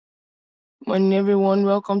Morning, everyone.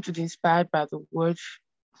 Welcome to the Inspired by the Word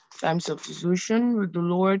Times of Devotion with the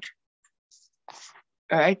Lord.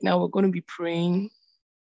 Right now, we're going to be praying.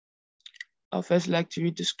 I'll first like to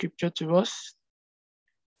read the scripture to us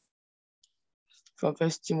from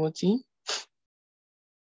 1 Timothy.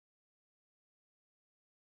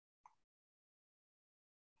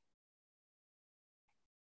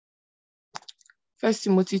 First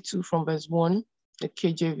Timothy 2 from verse 1, the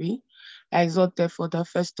KJV. I exhort therefore that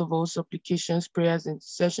first of all supplications, prayers,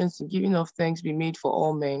 intercessions, and giving of thanks be made for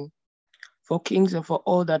all men, for kings and for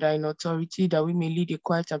all that are in authority, that we may lead a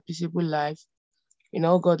quiet and peaceable life in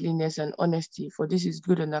all godliness and honesty, for this is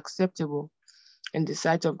good and acceptable in the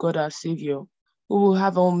sight of God our Savior, who will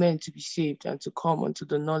have all men to be saved and to come unto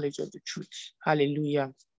the knowledge of the truth.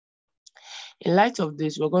 Hallelujah. In light of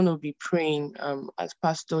this, we're going to be praying as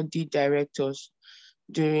Pastor did direct us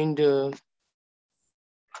during the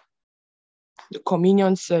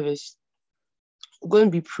communion service. We're going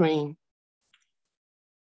to be praying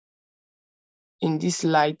in this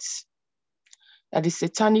light that the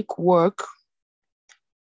satanic work,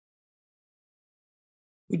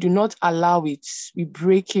 we do not allow it. We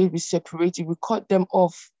break it, we separate it, we cut them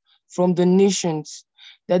off from the nations,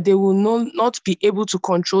 that they will not be able to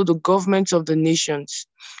control the governments of the nations.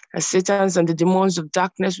 As Satans and the demons of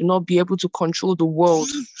darkness will not be able to control the world.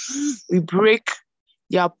 We break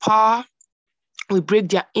their power, we break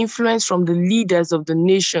their influence from the leaders of the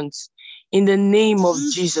nations in the name of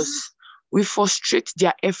Jesus. We frustrate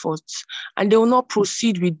their efforts, and they will not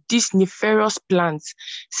proceed with these nefarious plans.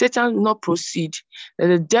 Satan will not proceed.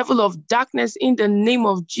 The devil of darkness, in the name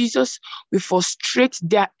of Jesus, we frustrate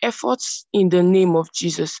their efforts in the name of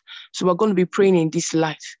Jesus. So we're going to be praying in this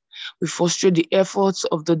light. We frustrate the efforts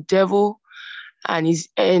of the devil and his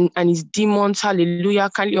demons. Hallelujah.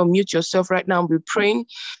 Can you unmute yourself right now and be praying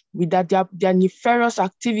with that their nefarious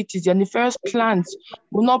activities, their nefarious plans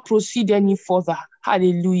will not proceed any further.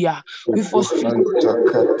 Hallelujah. We frustrate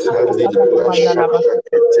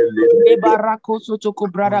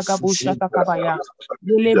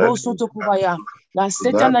that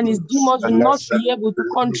Satan and his demons will not be able to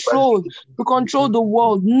control the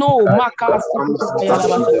world. No, we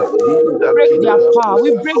break their power,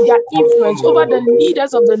 we break their influence over the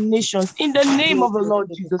leaders of the nations in the name of the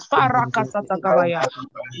Lord Jesus. Brada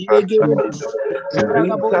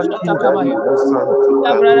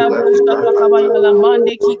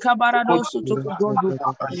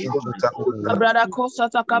Costa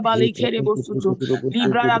Takabali Kerebo Suto,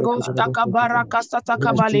 Libra Gosta Kabara Casta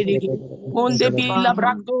Kabale, Monde Bila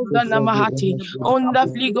Bracto Namahati, Onda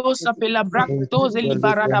Fligosa Pela Bracto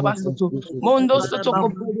Zelibarada Basuto, Mondo Sotoko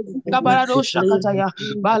Kabarado Shakataya,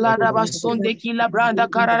 Balada Basonde Kila Branda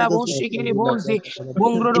Karabo Shikeboze,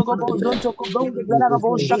 Bongro Zonto Kobonde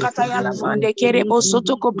Garabo Shakataya, Mande Kerebo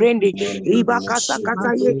Sotoko Brende, Ibakasa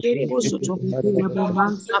Kataye Kerebo Suto.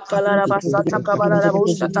 Akalara basata kabara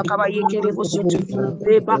bosata kabaye kere bosutu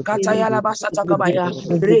rebakata yala basata kabaya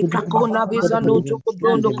rekakona bizando toko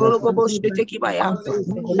brondo krogo boshete kibaya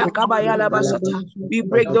nakabaya la basata. We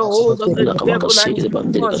break the hold of the devil and his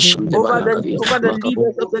demons over the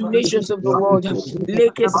leaders of the nations of the world.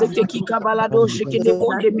 Leke sete kikabalado shekene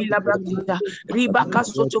monde bilabrakita ribaka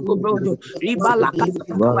soto kobrondo ribalaka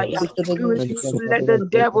kabaya. We refuse to let the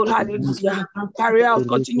devil, hallelujah,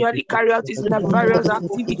 continually carry out his nefarious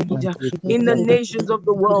activities in the nations of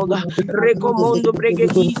the world. Recomondo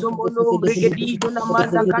bregedizo mono bregedizo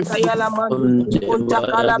namanda katayala mando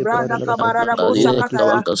ontakala branda kabarada bosha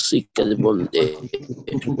kataya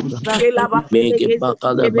make it back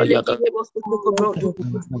at the bayaka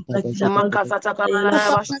makasata kabarada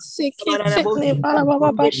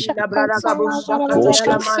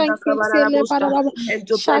bosha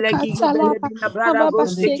ento pelegi belebina brada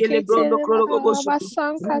bosha kele brondo korogo bosha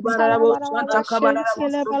barada bosha kabarada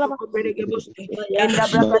bosha koberege bosha enda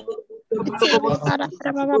brada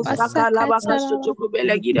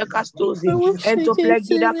ento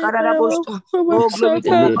plegida karada bosha. Oh, glory to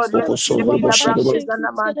God.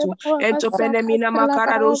 Ento penemina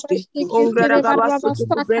makararoste ongrada gabasto to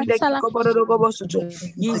brende kikoboro gobosto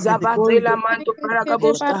yizabatela manto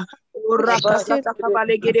paragabosta urakasata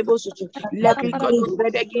kabale gede bosto lekiko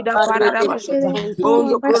brede gida karada bashata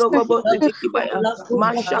ondo korogo bosto tikibaya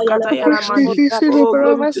mashakata yana mande. Oh,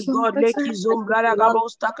 glory to God. Leki zombrada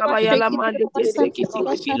gabosta kabaya la mande keseki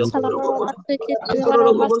tiki bilo korogo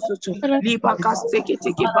bosto lipa kaseki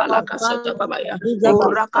tiki bala kasata kabaya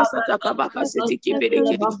urakasata kabaka setiki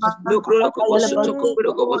bereki lokro kobosto to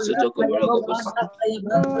kubro gobosto to kubro gobosto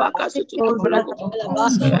bakaso to kubro gobosto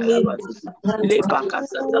le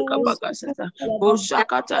bakasata kabakasata o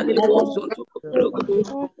shakata le bozo to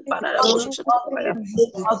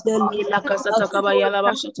Ilakasata kabayala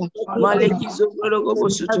bashata maleki zobroko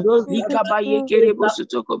bosuto likabaye kere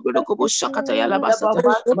bosuto kobroko boshakata yala basata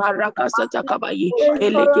marakasata kabaye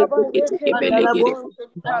eleke teke belegere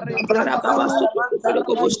braka basuto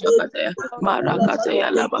kobroko boshakata ya marakata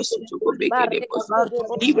yala basuto kobekere bosuto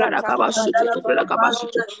libraka basuto kobraka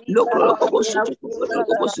basuto lokroko bosuto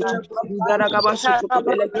kobroko bosuto libraka basuto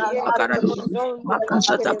kobeleke bakara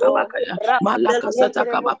makasata kabakaya malakasata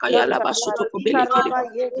kabakaya la basuto kobeleke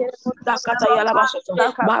Dakata yalabashata,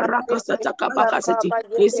 marakasata kabakaseti,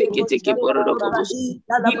 esekete kiboro kobos,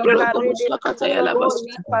 libro kobos, dakata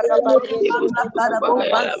yalabashata, kebos kubaka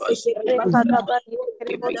yalabashata,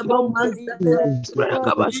 libra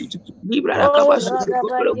kabashata, libra kabashata,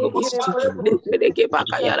 koboro kobosita, esereke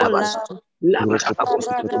baka yalabashata, labra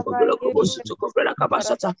kabosita, koboro kobosita, koboro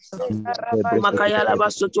kabashata, makayala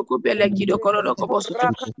basoto kubele kido korodo kobosoto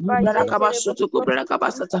libra kabasoto kubra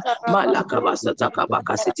kabasata malaka basata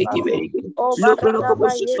kabakasiti kiberi lokro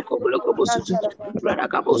kobosoto kubra kobosoto libra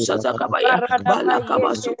kabosata kabaya balaka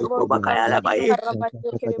basoto kubakayala baye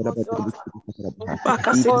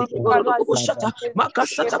bakasiti kiboro koboshata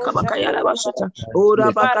makasata kabakayala basata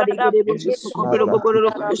ora bakade gede bosoto kubra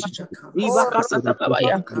kuboro kobosoto ibakasata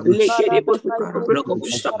kabaya lekere bosoto kubra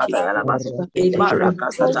koboshata yala basata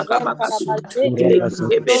marakasata kabakasiti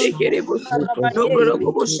Elekere bosu, lokoro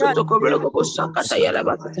bosu, tokoro bosu, kata yala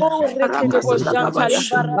basata, arakasa takabaya,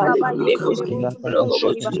 balekere bosu, tokoro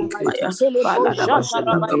bosu, takabaya, balada basha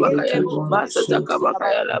takabakaya, basa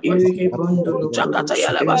takabakaya la basu, chakata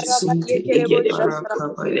yala basata, lekere bosu,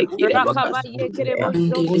 lekere bakasa takabaya,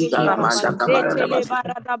 usalamanda kabara la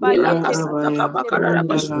basata, ilakasa takabakara la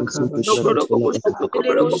basu, lokoro bosu,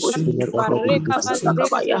 tokoro bosu, makasa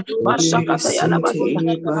takabaya, mashakata yala basata,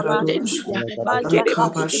 hallelujah. Lekere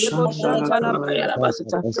bosu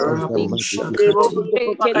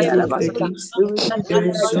bakaya la basata.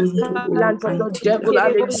 We land from the devil,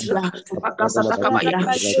 hallelujah. Makasata kabaya.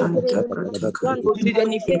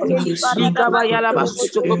 Any family, Likabaya la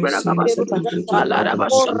basuto kobra kabasata, Balara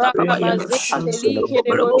bashata kabaya, Asuto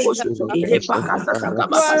kobra kobosuto, Epakasata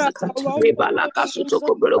kabakasata, Rebala kasuto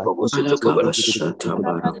kobra kobosuto kobra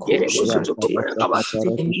Yerebosuto kobra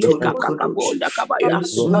kabasati, Lekakakabonda kabaya,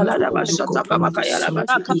 Balara bashata kabakaya la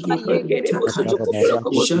basiti, Ekerebosuto kobra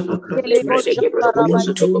kobosuto, Ebrede kebra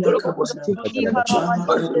kobosuto kobra kobositi,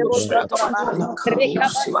 Basuto kobra kabasata,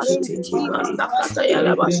 Yakabasiti, Mandakata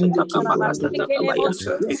yala basata kabakasata kabaya,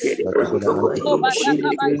 Ekerebosuto kobra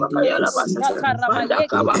kobositi, Kibakaya la basata,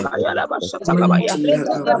 Mandakabakaya la basata kabaya,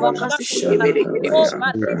 Rabakasiti kebere kerebosuto,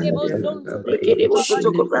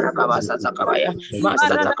 Ekerebosuto kobra kabasata kabaya,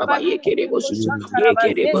 Masata kabaye kerebosuto,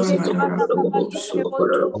 Ekerebosuto kobra kobosuto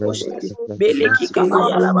kobra kobosuti, Beleki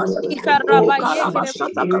kabaya la basata, O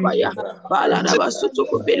karabashata kabaya, Balada basuto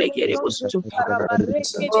kobele kerebosuto,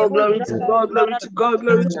 Oh, glory to God, glory to God,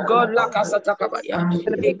 glory to God. Lakasata kabaya.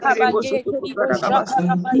 Lekere bosoto kubara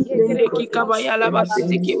kabasata. Lendeki kabaya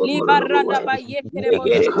labasiti kibokoro lobobosto.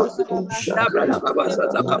 Lekere bosoto. Labra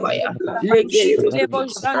kabasata kabaya. Lekere bosoto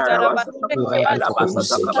kubara kabasata kabaya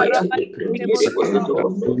labasata kabaya. Lekere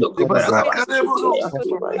bosoto kubara kabasata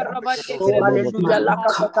kabaya. Oh, hallelujah.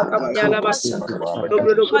 Lakasata kabaya labasata.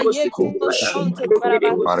 Dobro lobobositi kabaya.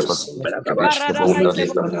 Lekere bosoto kubara kabasata.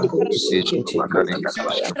 Lekere bosoto kubara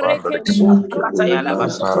kabaya. Kataya la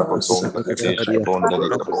basata.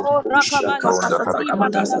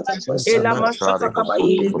 Ela mashata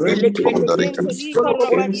kabaye. Elekere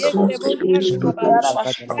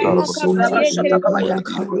Rabashata kabaya.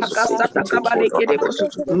 Akasata kabale kere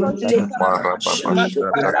bosutu.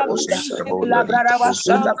 Labrara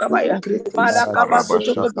bashata kabaya. Malaka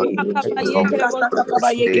basoto kobe. Kasata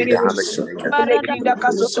kabaye kere bosutu. Elekida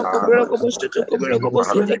kasoto kobro kobosutu kobro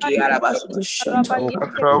kobosete kiara basutu.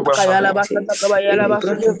 Kayala basata kabayala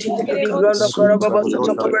basutu. Ligrondo korogo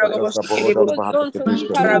bosutu kobro kobosutu kere bosutu.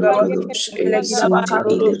 Libaraga basutu. Elekida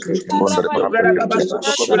bakaro dosu. Libaraga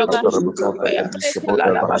basutu kobro kobosutu kabaya.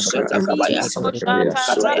 Lala bashata kabaya.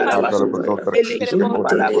 Kataya la basutu. Elekida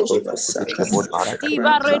babala bosutu.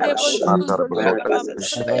 Libaraga basutu kabaya.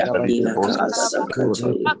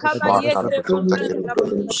 Akasata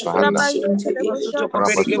kabaya. Bosutu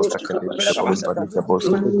kobro kobosutu kabra kabasata.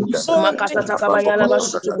 Makasata kabaya la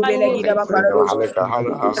basutu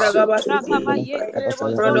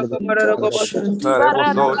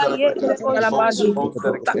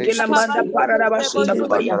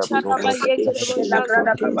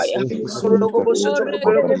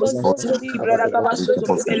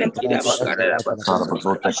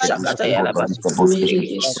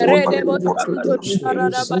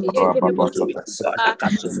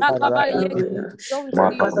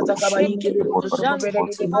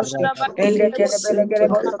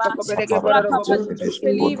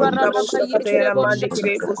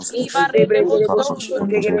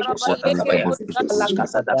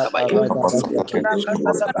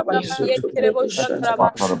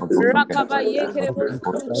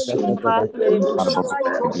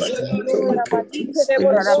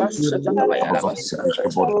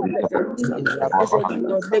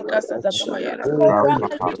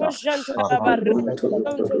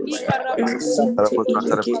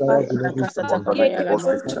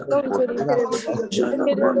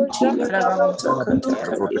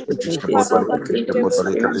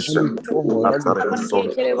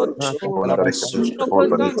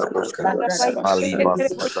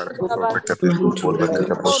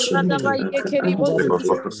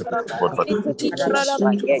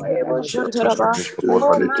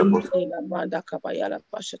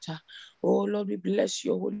Oh Lord, we bless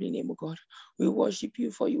your holy name, O God. We worship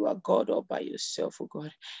you, for you are God all by yourself, O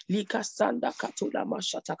God.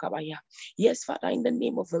 Yes, Father, in the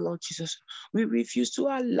name of the Lord Jesus, we refuse to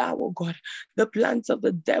allow, O God, the plans of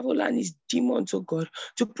the devil and his demons, O God,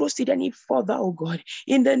 to proceed any further, O God,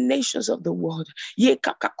 in the nations of the world.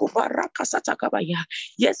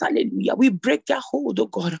 Yes, hallelujah. We break their hold, O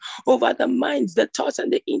God, over the minds, the thoughts,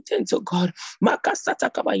 and the intents, O God,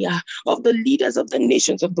 of the leaders of the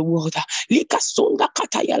nations of the world.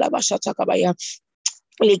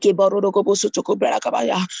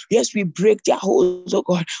 Yes, we break their holds, oh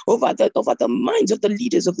God, over the minds of the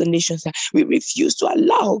leaders of the nations. We refuse to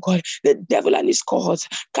allow, oh God, the devil and his cohorts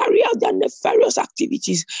carry out their nefarious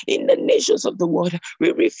activities in the nations of the world.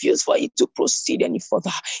 We refuse for it to proceed any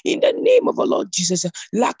further. In the name of our Lord Jesus.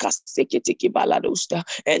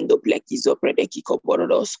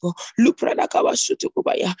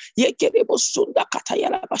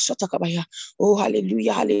 Oh,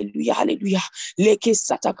 hallelujah, hallelujah, hallelujah.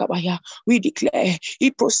 We declare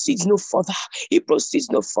it proceeds no further. It proceeds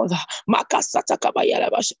no further.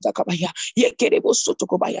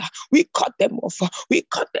 We cut them off. We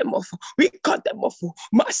cut them off. We cut them off.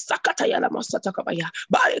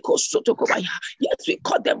 Yes, we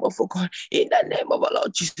cut them off, oh God, in the name of our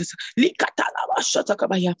Lord Jesus.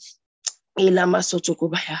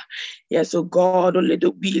 Yes, oh God, only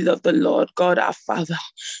the will of the Lord God our Father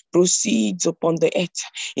proceeds upon the earth.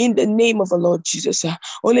 In the name of the Lord Jesus,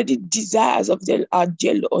 only the desires of our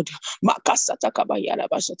dear Lord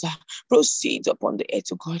proceeds upon the earth,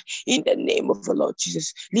 oh God. In the name of the Lord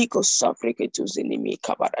Jesus.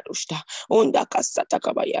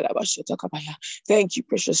 Thank you,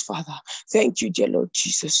 precious Father. Thank you, dear Lord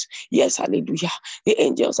Jesus. Yes, hallelujah. The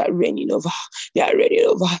angels are reigning over. They are reigning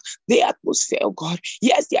over the atmosphere, oh God.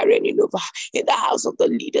 Yes, they are reigning over in the house of the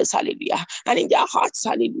leaders, hallelujah, and in their hearts,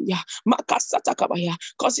 hallelujah,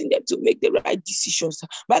 causing them to make the right decisions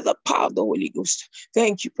by the power of the Holy Ghost.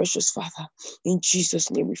 Thank you, precious Father. In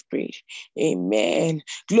Jesus' name we've prayed. Amen.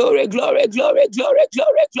 Glory, glory, glory, glory,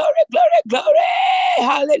 glory, glory, glory, glory.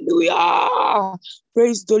 Hallelujah.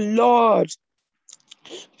 Praise the Lord.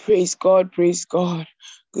 Praise God, praise God.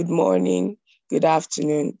 Good morning, good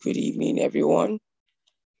afternoon, good evening, everyone.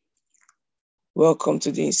 Welcome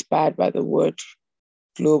to the Inspired by the Word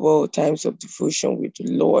Global Times of Devotion with the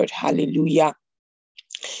Lord. Hallelujah.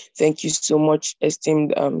 Thank you so much,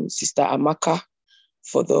 esteemed Sister Amaka,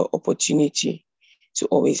 for the opportunity to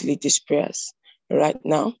always lead these prayers. Right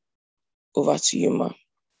now, over to you, Ma,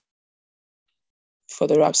 for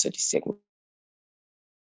the Rhapsody segment.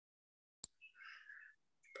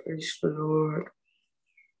 Praise the Lord.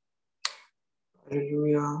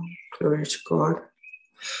 Hallelujah. Glory to God.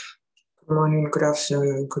 Good morning, good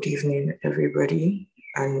afternoon, good evening, everybody.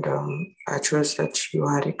 And I trust that you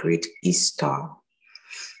had a great Easter.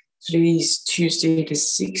 Today is Tuesday, the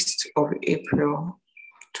 6th of April,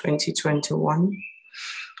 2021.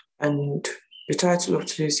 And the title of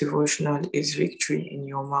today's devotional is Victory in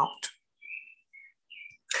Your Mouth.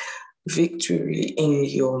 Victory in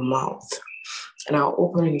your mouth. And our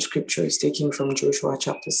opening scripture is taken from Joshua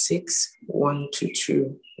chapter 6,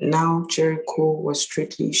 1-2. Now Jericho was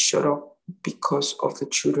strictly shut up because of the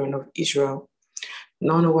children of Israel.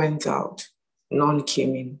 None went out, none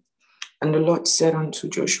came in. And the Lord said unto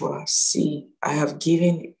Joshua, See, I have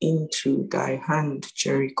given into thy hand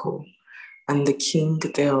Jericho, and the king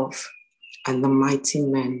thereof, and the mighty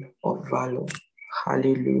men of valor.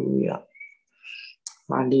 Hallelujah.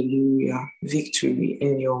 Hallelujah. Victory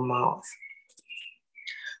in your mouth.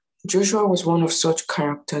 Joshua was one of such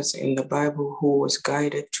characters in the Bible who was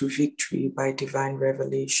guided to victory by divine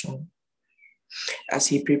revelation. As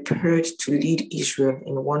he prepared to lead Israel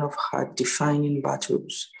in one of her defining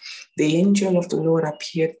battles, the angel of the Lord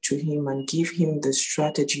appeared to him and gave him the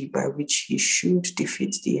strategy by which he should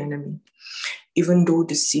defeat the enemy. Even though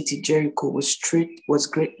the city Jericho was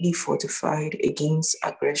greatly fortified against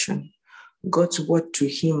aggression, God's word to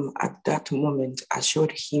him at that moment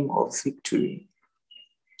assured him of victory.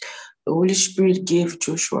 The Holy Spirit gave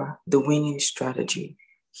Joshua the winning strategy.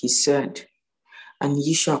 He said, "And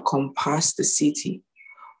ye shall compass the city,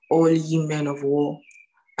 all ye men of war,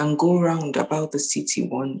 and go round about the city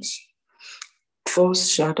once.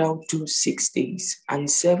 First shalt thou do 6 days, and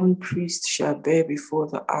 7 priests shall bear before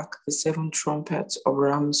the ark the 7 trumpets of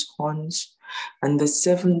ram's horns. And the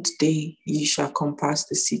 7th day ye shall compass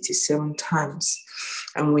the city 7 times.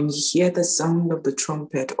 And when ye hear the sound of the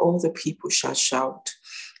trumpet, all the people shall shout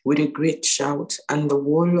with a great shout, and the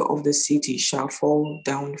wall of the city shall fall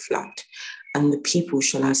down flat, and the people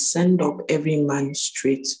shall ascend up every man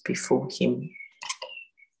straight before him."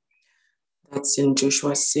 That's in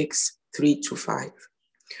Joshua 6, 3-5.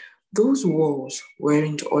 Those walls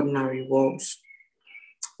weren't ordinary walls.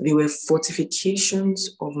 They were fortifications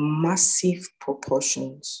of massive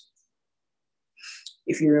proportions.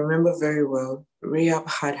 If you remember very well, Rahab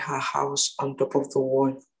had her house on top of the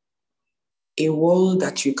wall. A wall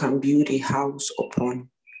that you can build a house upon,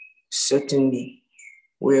 certainly,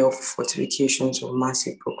 were of fortifications of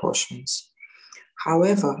massive proportions.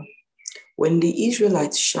 However, when the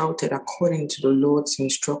Israelites shouted according to the Lord's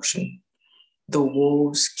instruction, the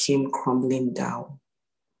walls came crumbling down.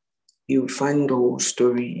 You'll find the whole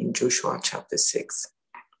story in Joshua chapter 6.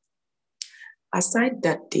 Aside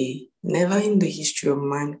that day, never in the history of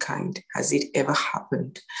mankind has it ever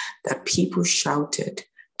happened that people shouted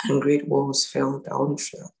and great walls fell down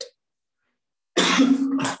flat.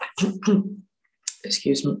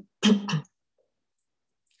 Excuse me.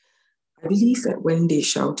 I believe that when they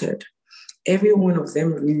shouted, every one of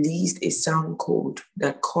them released a sound code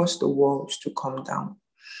that caused the walls to come down.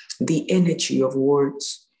 The energy of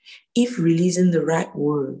words. If releasing the right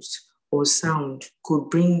words or sound could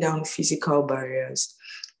bring down physical barriers,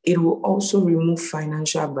 it will also remove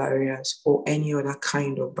financial barriers or any other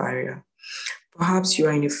kind of barrier. Perhaps you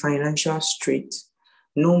are in a financial strait.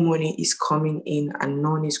 No money is coming in and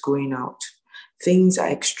none is going out. Things are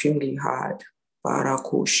extremely hard.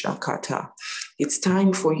 Barako Shakata. It's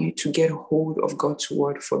time for you to get hold of God's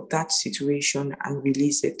word for that situation and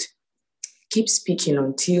release it. Keep speaking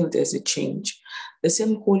until there's a change. The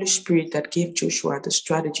same Holy Spirit that gave Joshua the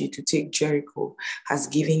strategy to take Jericho has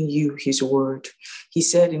given you his word. He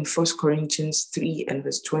said in 1 Corinthians 3 and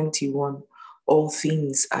verse 21, all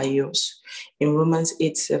things are yours. In Romans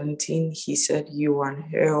 8:17, he said, you are an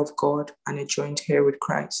heir of God and a joint heir with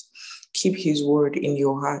Christ. Keep his word in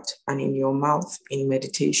your heart and in your mouth in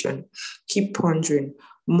meditation. Keep pondering,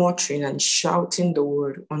 muttering and shouting the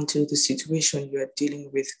word until the situation you are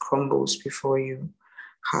dealing with crumbles before you.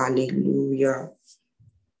 Hallelujah.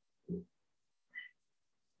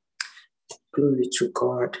 Glory to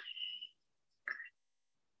God.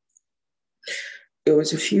 It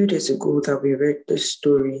was a few days ago that we read this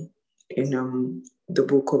story in the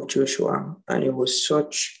book of Joshua, and it was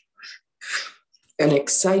such an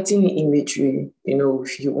exciting imagery,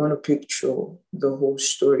 if you want to picture the whole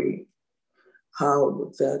story,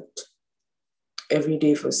 how that every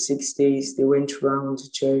day for 6 days they went around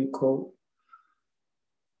Jericho.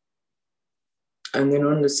 And then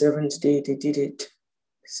on the 7th day, they did it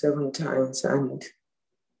 7 times. And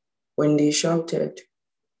when they shouted,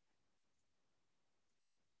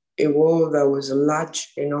 a wall that was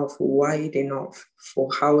large enough, wide enough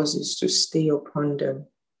for houses to stay upon them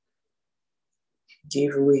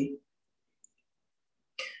gave way.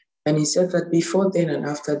 And he said that before then and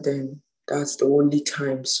after then, that's the only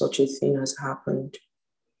time such a thing has happened.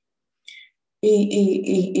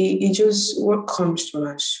 It just, what comes to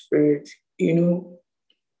my spirit,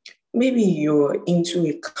 maybe you're into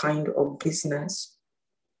a kind of business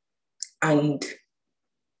and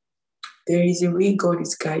there is a way God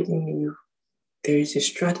is guiding you. There is a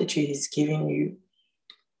strategy he's giving you.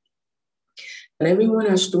 And everyone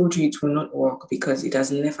has told you it will not work because it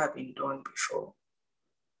has never been done before.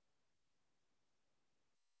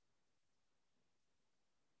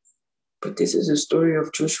 But this is a story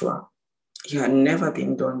of Joshua. It had never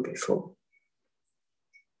been done before.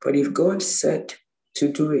 But if God said to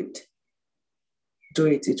do it,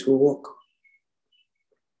 it will work.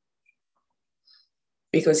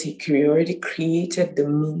 because he already created the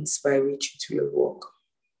means by which it will work.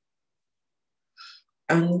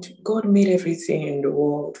 And God made everything in the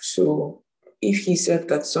world. So if he said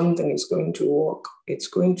that something is going to work, it's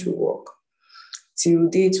going to work. Till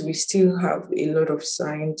date, we still have a lot of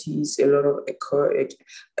scientists, a lot of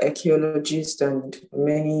archaeologists, and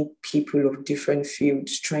many people of different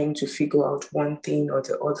fields trying to figure out one thing or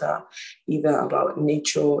the other, either about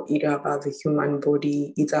nature, either about the human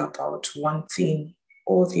body, either about one thing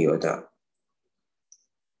or the other.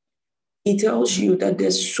 It tells you that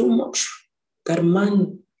there's so much that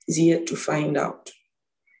man is yet to find out.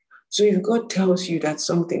 So if God tells you that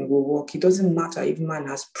something will work, it doesn't matter if man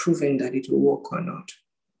has proven that it will work or not.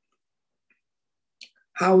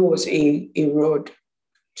 How was a rod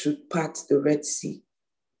to part the Red Sea?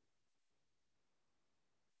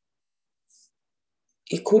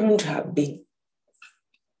 It couldn't have been,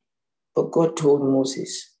 but God told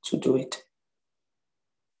Moses to do it.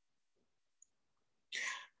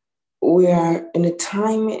 We are in a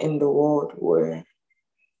time in the world where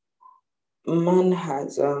man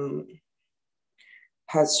has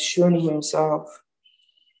shown himself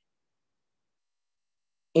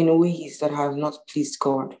in ways that have not pleased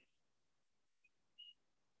God.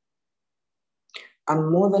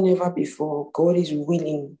 And more than ever before, God is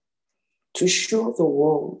willing to show the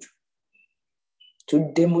world,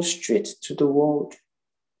 to demonstrate to the world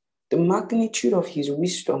the magnitude of his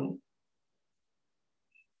wisdom,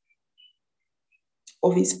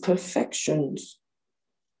 of his perfections,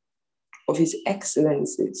 of his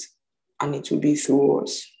excellencies, and it will be through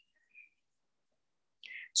us.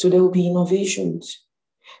 So there will be innovations.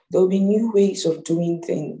 There will be new ways of doing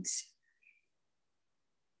things.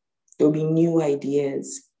 There will be new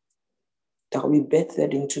ideas that will be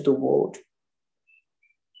birthed into the world.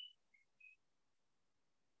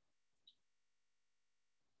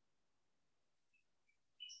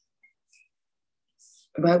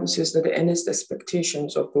 The Bible says that the earnest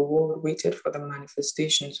expectations of the world waited for the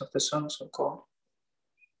manifestations of the sons of God.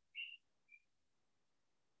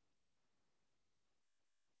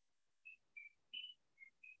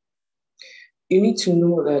 You need to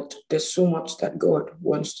know that there's so much that God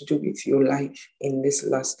wants to do with your life in these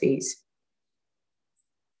last days.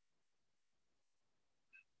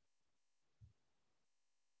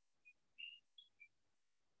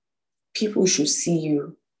 People should see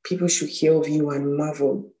you. People should hear of you and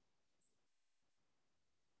marvel.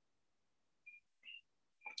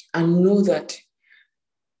 And know that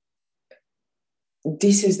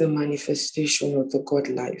this is the manifestation of the God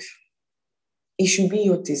life. It should be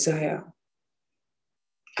your desire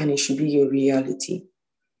and it should be your reality.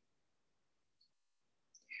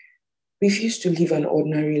 Refuse to live an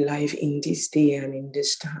ordinary life in this day and in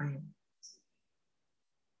this time.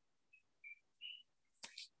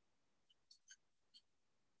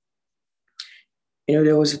 You know,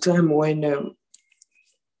 there was a time when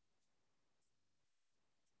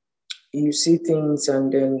you see things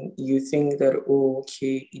and then you think that, oh,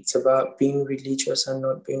 okay, it's about being religious and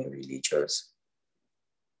not being religious.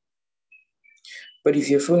 But if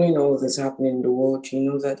you're following all that's happening in the world, you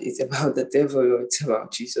know that it's about the devil or it's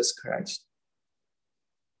about Jesus Christ.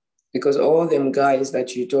 Because all them guys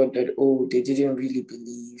that you thought that, oh, they didn't really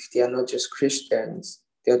believe, they are not just Christians,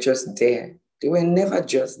 they're just there. They were never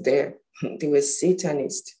just there. They were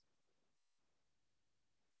Satanists.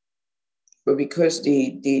 But because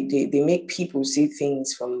they make people see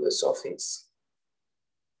things from the surface.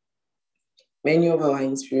 Many of our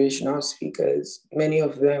inspirational speakers, many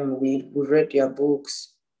of them, we've read their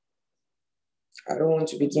books. I don't want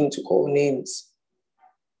to begin to call names.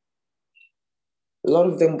 A lot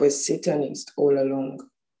of them were Satanists all along.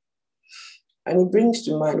 And it brings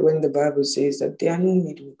to mind when the Bible says that there are no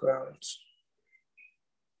middle grounds.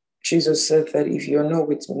 Jesus said that if you're not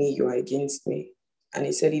with me, you are against me. And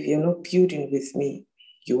he said, if you're not building with me,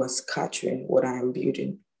 you are scattering what I am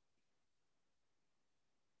building.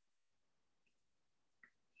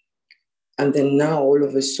 And then now, all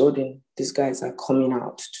of a sudden, these guys are coming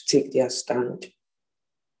out to take their stand.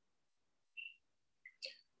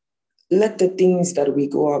 Let the things that we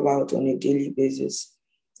go about on a daily basis,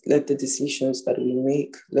 let the decisions that we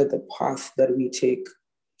make, let the path that we take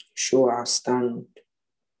show our stand.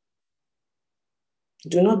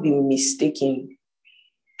 Do not be mistaken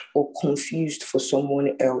or confused for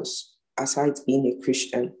someone else aside being a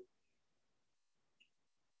Christian.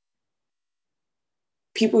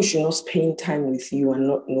 People should not spend time with you and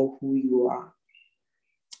not know who you are.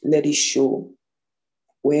 Let it show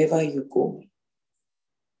wherever you go.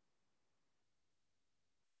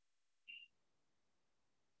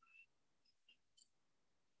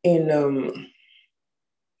 In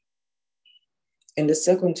In the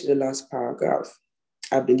second to the last paragraph,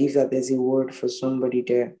 I believe that there's a word for somebody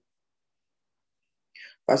there.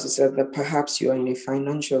 Pastor said that perhaps you are in a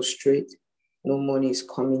financial strait. No money is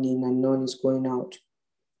coming in and none is going out.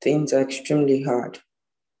 Things are extremely hard.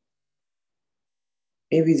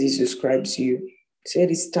 Maybe this describes you. He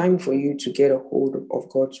said it's time for you to get a hold of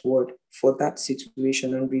God's word for that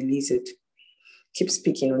situation and release it. Keep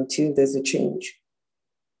speaking until there's a change.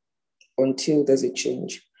 Until there's a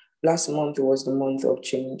change. Last month was the month of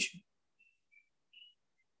change.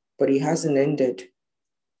 But it hasn't ended.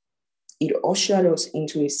 It ushered us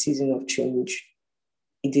into a season of change.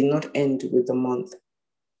 It did not end with the month.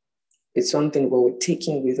 It's something we're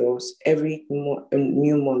taking with us. Every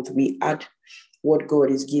new month, we add what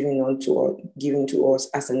God is giving to us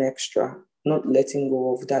as an extra, not letting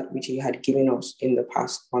go of that which He had given us in the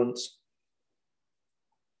past months.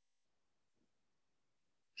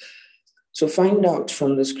 So find out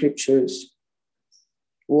from the scriptures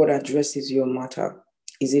what addresses your matter.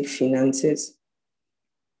 Is it finances?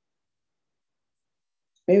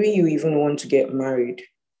 Maybe you even want to get married.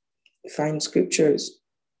 Find scriptures.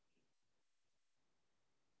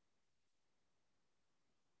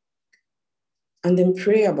 And then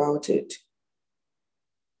pray about it.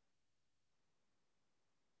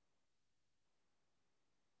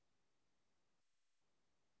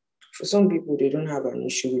 For some people, they don't have an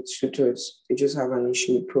issue with suitors. They just have an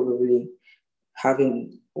issue with probably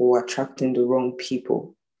having or attracting the wrong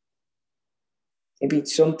people. Maybe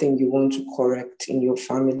it's something you want to correct in your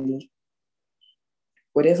family.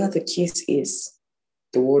 Whatever the case is,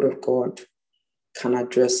 the Word of God can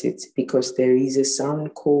address it because there is a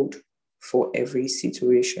sound code for every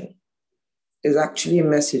situation. There's actually a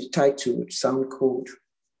message titled Sound Code.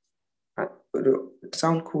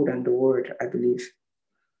 Sound Code and the Word, I believe.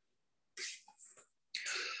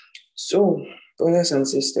 So, brothers and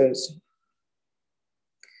sisters,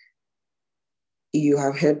 you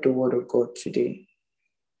have heard the Word of God today.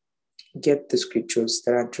 Get the scriptures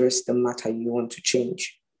that address the matter you want to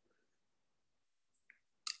change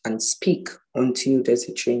and speak until there's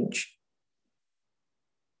a change.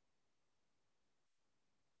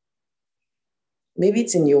 Maybe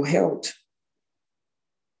it's in your health.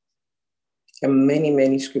 There are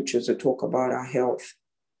many scriptures that talk about our health.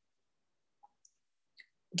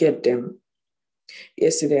 Get them.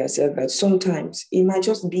 Yesterday I said that sometimes it might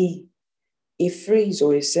just be a phrase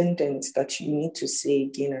or a sentence that you need to say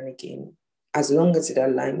again and again, as long as it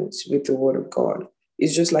aligns with the Word of God.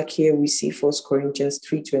 It's just like here we see 1 Corinthians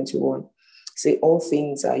 3:21, say all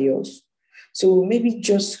things are yours. So maybe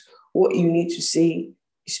just what you need to say,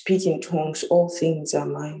 speak in tongues, all things are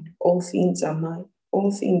mine, all things are mine,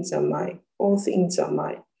 all things are mine, all things are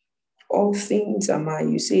mine, all things are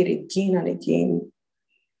mine. You say it again and again.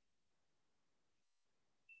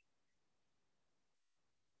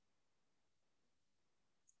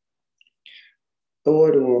 The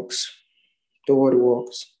word works. The word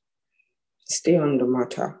works. Stay on the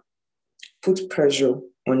matter. Put pressure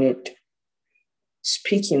on it.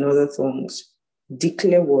 Speak in other tongues.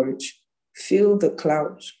 Declare words. Fill the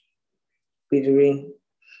clouds with rain.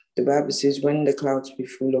 The Bible says, when the clouds be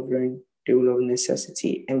full of rain, they will of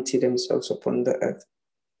necessity empty themselves upon the earth.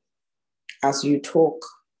 As you talk,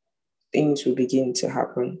 things will begin to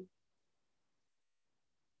happen.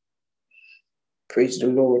 Praise the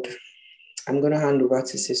Lord. I'm going to hand over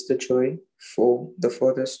to Sister Joy for the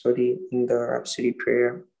further study in the Rhapsody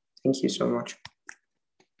prayer. Thank you so much.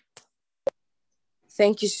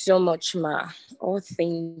 Thank you so much, Ma. All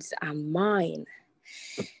things are mine.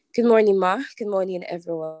 Good morning, Ma. Good morning,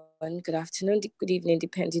 everyone. Good afternoon, good evening,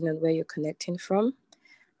 depending on where you're connecting from.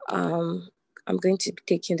 I'm going to be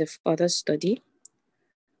taking the further study.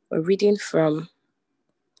 We're reading from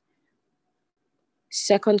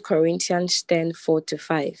 2 Corinthians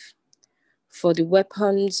 10:4-5. For the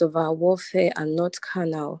weapons of our warfare are not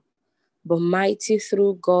carnal, but mighty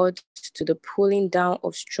through God to the pulling down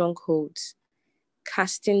of strongholds,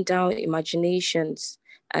 casting down imaginations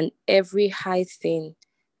and every high thing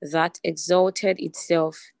that exalted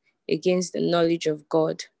itself against the knowledge of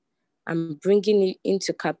God, and bringing it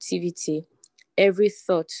into captivity every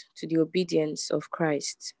thought to the obedience of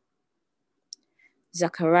Christ.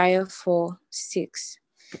 Zechariah 4:6.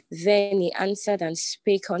 Then he answered and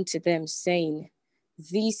spake unto them, saying,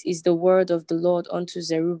 This is the word of the Lord unto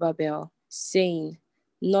Zerubbabel, saying,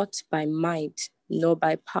 Not by might, nor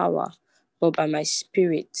by power, but by my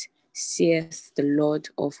spirit, saith the Lord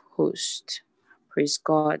of hosts. Praise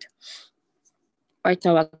God. Right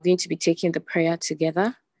now, we're going to be taking the prayer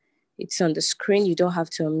together. It's on the screen. You don't have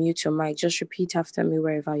to unmute your mic. Just repeat after me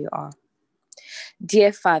wherever you are.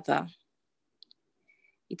 Dear Father,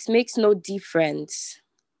 it it makes no difference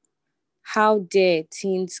how dear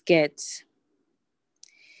things get.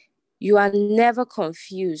 You are never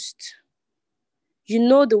confused. You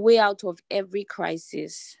know the way out of every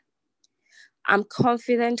crisis. I'm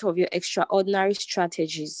confident of your extraordinary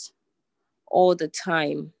strategies all the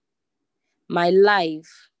time. My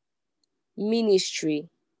life, ministry,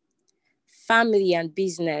 family, and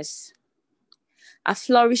business are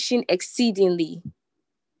flourishing exceedingly,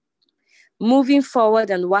 moving forward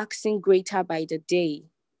and waxing greater by the day.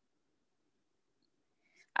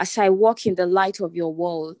 As I walk in the light of your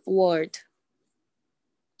word,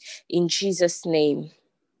 in Jesus' name,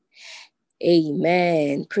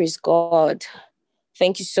 amen. Praise God.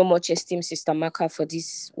 Thank you so much, esteemed Sister Maka, for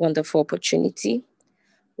this wonderful opportunity.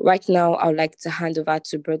 Right now, I would like to hand over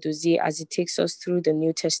to Brother Z as he takes us through the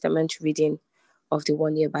New Testament reading of the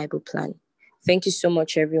one-year Bible plan. Thank you so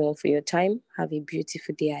much, everyone, for your time. Have a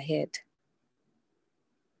beautiful day ahead.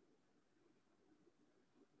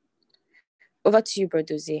 Over to you,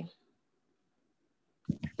 Brother Z.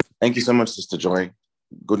 Thank you so much, Sister Joy.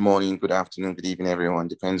 Good morning, good afternoon, good evening, everyone.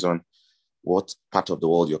 Depends on what part of the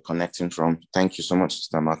world you're connecting from. Thank you so much,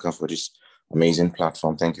 Sister Maka, for this amazing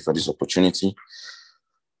platform. Thank you for this opportunity.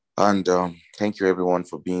 And thank you, everyone,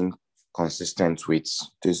 for being consistent with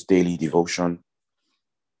this daily devotion.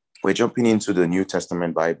 We're jumping into the New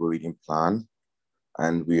Testament Bible reading plan,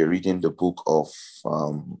 and we are reading the book of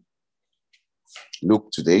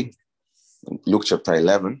Luke today, Luke chapter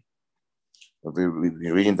 11. We'll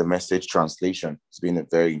be reading the Message translation. It's been a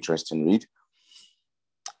very interesting read.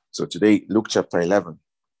 So today, Luke chapter 11,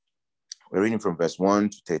 we're reading from verse 1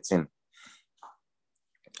 to 13.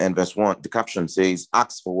 And verse 1, the caption says,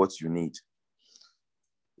 "Ask for what you need."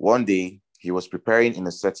 One day, he was preparing in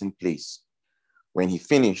a certain place. When he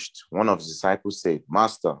finished, one of his disciples said,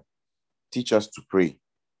 "Master, teach us to pray,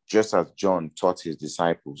 just as John taught his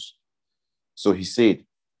disciples." So he said,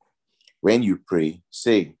 "When you pray,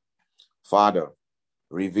 say, 'Father,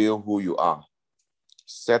 reveal who you are.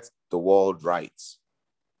 Set the world right.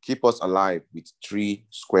 Keep us alive with 3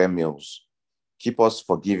 square meals. Keep us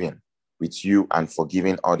forgiving with you and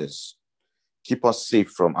forgiving others. Keep us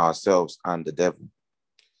safe from ourselves and the devil."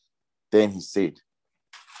 Then he said,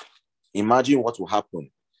 "Imagine what will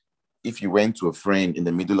happen if you went to a friend in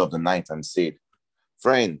the middle of the night and said,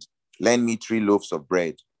 'Friend, lend me 3 loaves of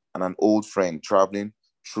bread,' and an old friend traveling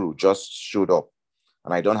through just showed up,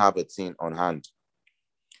 and I don't have a thing on hand.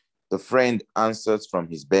 The friend answers from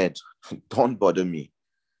his bed, 'Don't bother me.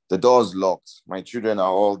 The door's locked. My children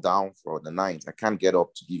are all down for the night. I can't get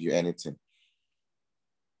up to give you anything.'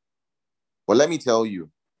 But let me tell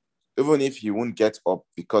you, even if he won't get up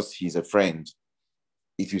because he's a friend,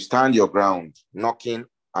 if you stand your ground, knocking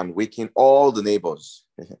and waking all the neighbors,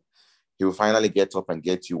 he will finally get up and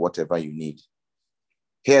get you whatever you need.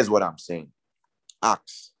 Here's what I'm saying.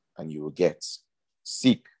 Ask and you will get.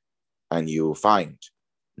 Seek and you will find.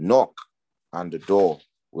 Knock and the door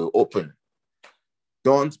will open.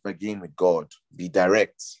 Don't begin with God. Be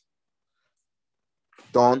direct.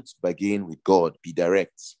 Don't begin with God. Be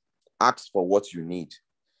direct. Ask for what you need.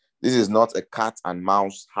 This is not a cat and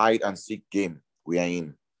mouse hide and seek game we are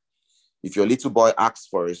in. If your little boy asks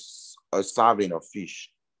for a serving of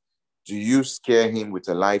fish, do you scare him with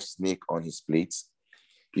a live snake on his plate?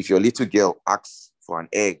 If your little girl asks for an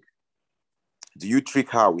egg, do you trick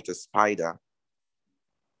her with a spider?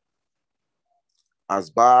 As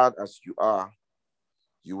bad as you are,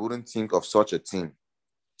 you wouldn't think of such a thing.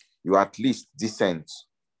 You are at least decent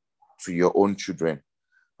to your own children.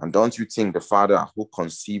 And don't you think the Father who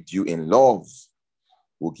conceived you in love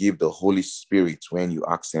will give the Holy Spirit when you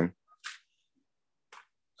ask him?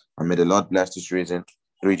 And may the Lord bless this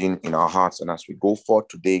reading in our hearts. And as we go forth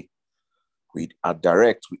today, we are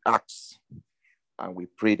direct, we ask, and we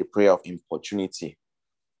pray the prayer of importunity.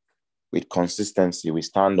 With consistency, we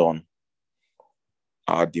stand on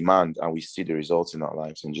our demand and we see the results in our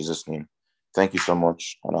lives. In Jesus' name, thank you so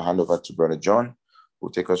much. And I'll hand over to Brother John, who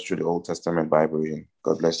will take us through the Old Testament Bible reading.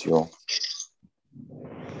 God bless you all.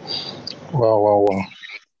 Wow.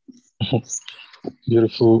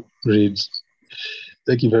 Beautiful reads.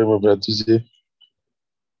 Thank you very much, Brother Tuesday.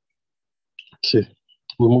 Okay,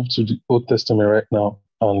 we move to the Old Testament right now,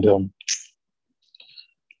 and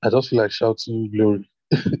I just feel like shouting glory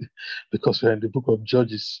because we're in the book of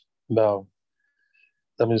Judges now.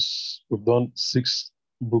 That means we've done 6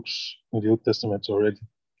 books in the Old Testament already.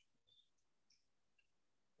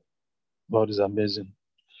 God is amazing.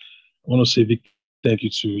 I want to say a big thank you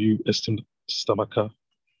to you, esteemed Sister Maka,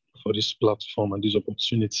 for this platform and this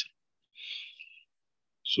opportunity.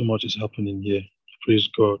 So much is happening here. Praise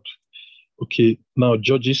God. Okay, now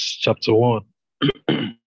Judges chapter 1.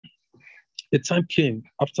 A time came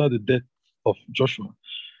after the death of Joshua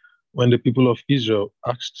when the people of Israel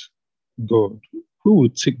asked God, who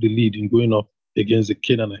would take the lead in going up against the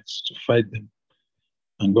Canaanites to fight them?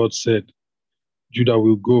 And God said, Judah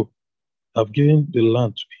will go. I've given the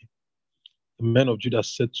land to him. The men of Judah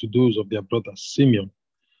said to those of their brother Simeon,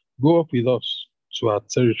 go up with us to our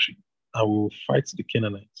territory, and we will fight the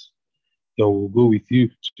Canaanites. Then we will go with you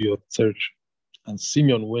to your territory. And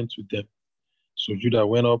Simeon went with them. So Judah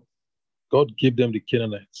went up. God gave them the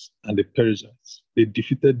Canaanites and the Perizzites. They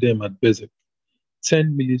defeated them at Bezek,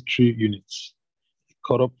 10 military units. He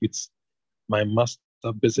caught up with my master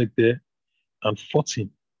Bezek there and fought him.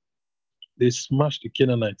 They smashed the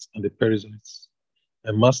Canaanites and the Perizzites.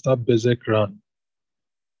 My master Bezek ran,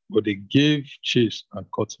 but they gave chase and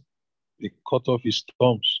caught him. They cut off his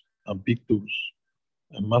thumbs and big toes.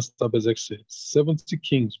 And master Bezek said, 70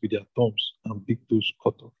 kings with their thumbs and big toes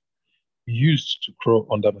cut off used to crawl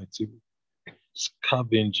under my table.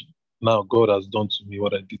 Scavenging. Now God has done to me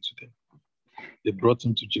what I did to them. They brought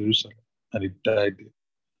him to Jerusalem and he died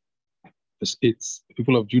there. Verse 8. The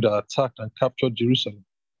people of Judah attacked and captured Jerusalem,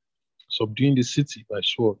 subduing the city by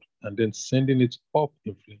sword and then sending it up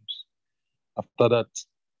in flames. After that,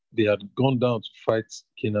 they had gone down to fight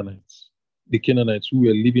Canaanites. The Canaanites who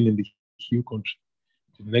were living in the hill country,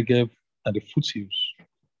 the Negev and the foothills.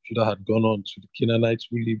 Judah had gone on to the Canaanites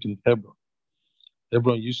who lived in Hebron.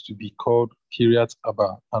 Hebron used to be called Kiriath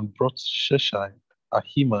Arba and brought Sheshai,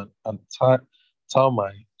 Ahiman, and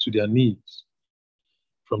Talmai to their knees.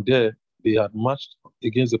 From there, they had marched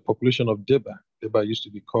against the population of Debir. Debir used to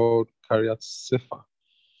be called Kiriath Sefer.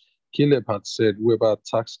 Caleb had said, whoever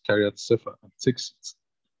attacks Kiriath Sefer and takes it,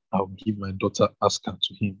 I'll give my daughter Aska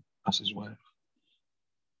to him as his wife.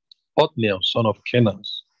 Othniel, son of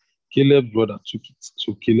Kenaz, Caleb's brother, took it,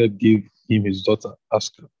 so Caleb gave him his daughter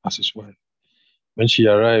Aska as his wife. When she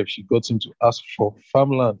arrived, she got him to ask for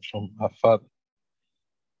farmland from her father.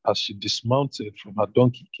 As she dismounted from her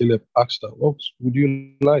donkey, Caleb asked her, what would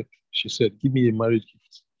you like? She said, give me a marriage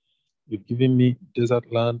gift. You've given me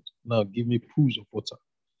desert land, now give me pools of water.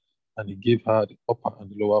 And he gave her the upper and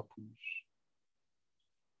the lower pools.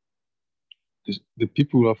 The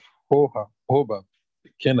people of Hobab, the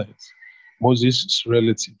Kenites, Moses'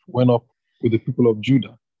 relative, went up with the people of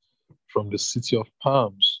Judah from the city of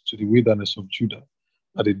palms to the wilderness of Judah.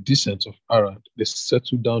 At the descent of Arad, they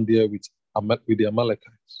settled down there with the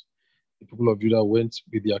Amalekites. The people of Judah went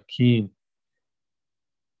with their king,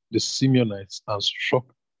 the Simeonites, and struck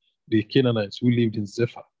the Canaanites who lived in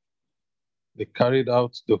Zephyr. They carried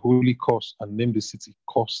out the holy curse and named the city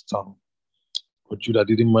Cursed Town. But Judah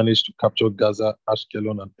didn't manage to capture Gaza,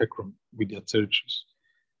 Ashkelon, and Ekron with their territories.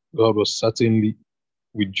 God was certainly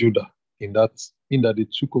with Judah in that they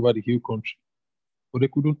took over the hill country. But they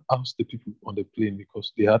couldn't oust the people on the plain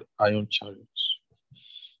because they had iron chariots.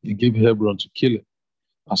 He gave Hebron to Caleb,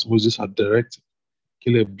 as Moses had directed.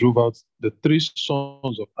 Caleb drove out the 3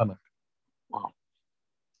 sons of Anak. Wow.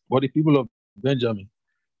 But the people of Benjamin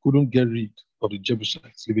couldn't get rid of the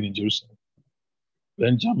Jebusites living in Jerusalem.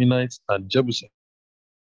 Benjaminites and Jebusites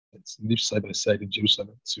live side by side in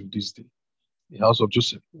Jerusalem till this day. The house of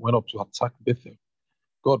Joseph went up to attack Bethel.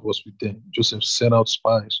 God was with them. Joseph sent out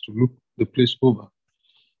spies to look the place over.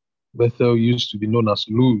 Bethel used to be known as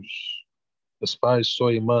Luz. The spies saw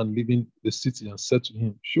a man leaving the city and said to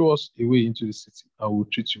him, show us a way into the city and we'll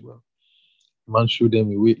treat you well. The man showed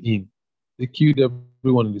them a way in. They killed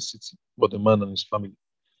everyone in the city but the man and his family.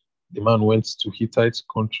 The man went to Hittite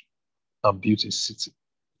country and built a city.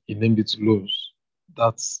 He named it Luz.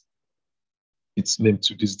 That's its name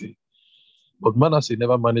to this day. But Manasseh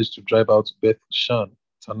never managed to drive out Beth Shan,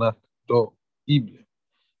 Tanakh, Dor, Ibleam,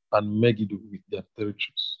 and Megiddo with their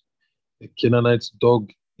territories. The Canaanites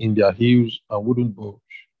dug in their hills and wouldn't budge.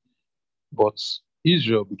 But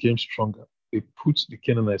Israel became stronger. They put the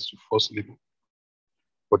Canaanites to forced labor,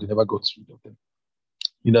 but they never got rid of them.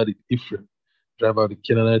 Neither did Ephraim drive out the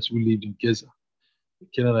Canaanites who lived in Gaza. The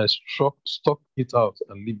Canaanites stuck it out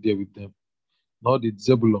and lived there with them. Nor did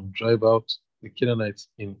Zebulun drive out the Canaanites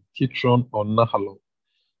in Kitron or Nahalol.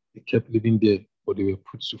 They kept living there, but they were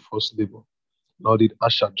put to forced labor. Nor did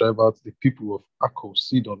Asher drive out the people of Akko,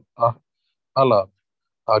 Sidon, Alab,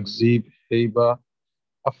 Akzib, Heber,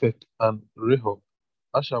 Aphek, and Rehob.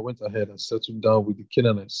 Asher went ahead and settled down with the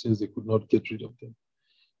Canaanites since they could not get rid of them.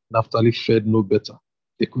 Naphtali fared no better.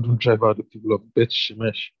 They couldn't drive out the people of Beth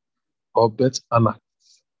Shemesh or Beth Anak.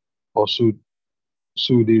 So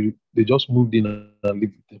they just moved in and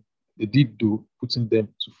lived with them. They did do, putting them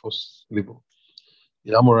to forced labor.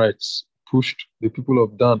 The Amorites pushed the people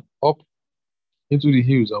of Dan up into the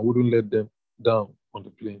hills and wouldn't let them down on the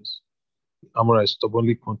plains. The Amorites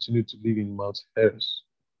stubbornly continued to live in Mount Heres,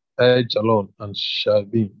 Jalon, and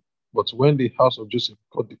Shalbim. But when the house of Joseph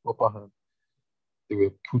got the upper hand, they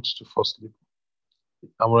were put to forced labor. The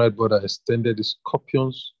Amorite border extended the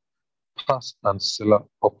scorpions past and Selah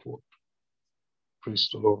upward. Praise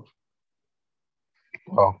the Lord.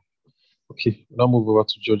 Wow. Okay, now move over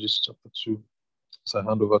to Judges chapter 2. As I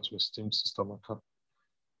hand over to esteemed Sister Maka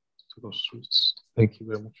to go through it. Thank you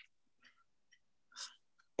very much.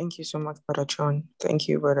 Thank you so much, Brother John. Thank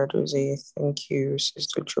you, Brother Dozie. Thank you,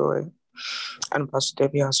 Sister Joy, and Pastor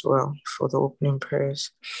Debbie as well for the opening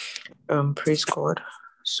prayers. Praise God.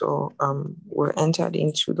 So we're entered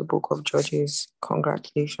into the book of Judges.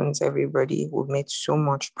 Congratulations, everybody. We've made so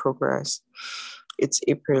much progress. It's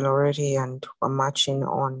April already, and we're marching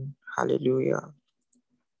on. Hallelujah.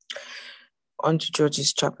 On to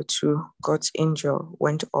Judges chapter 2. God's angel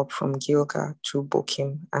went up from Gilgal to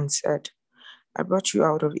Bochim and said, I brought you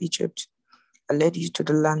out of Egypt. I led you to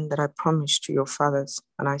the land that I promised to your fathers.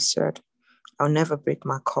 And I said, I'll never break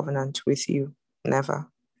my covenant with you. Never.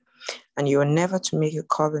 And you are never to make a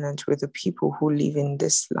covenant with the people who live in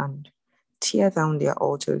this land. Tear down their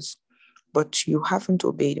altars. But you haven't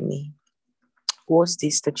obeyed me. What's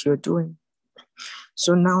this that you're doing?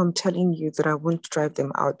 So now I'm telling you that I won't drive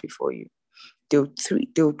them out before you. They'll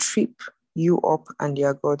trip you up, and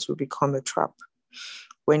their gods will become a trap.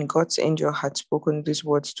 When God's angel had spoken these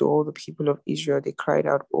words to all the people of Israel, they cried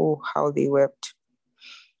out, oh, how they wept.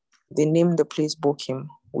 They named the place Bochim,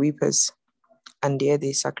 weepers, and there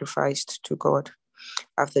they sacrificed to God.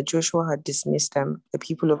 After Joshua had dismissed them, the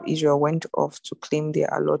people of Israel went off to claim their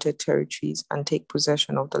allotted territories and take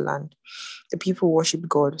possession of the land. The people worshipped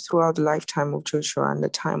God throughout the lifetime of Joshua and the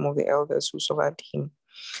time of the elders who survived him,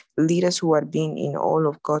 leaders who had been in all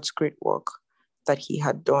of God's great work that he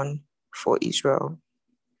had done for Israel.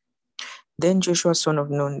 Then Joshua, son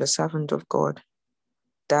of Nun, the servant of God,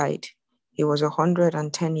 died. He was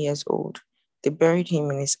 110 years old. They buried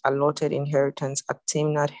him in his allotted inheritance at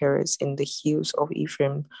Timnath Heres in the hills of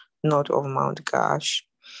Ephraim, north of Mount Gaash.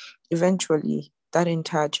 Eventually, that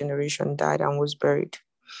entire generation died and was buried.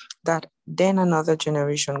 Then another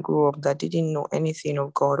generation grew up that didn't know anything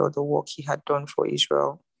of God or the work he had done for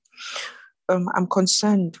Israel. I'm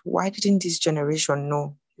concerned, why didn't this generation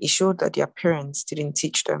know? It showed that their parents didn't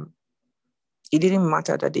teach them. It didn't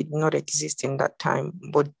matter that they did not exist in that time,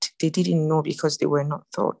 but they didn't know because they were not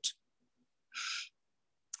taught.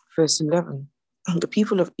 Verse 11, the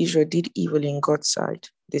people of Israel did evil in God's sight.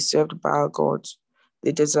 They served Baal gods.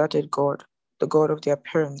 They deserted God, the God of their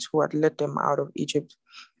parents who had led them out of Egypt.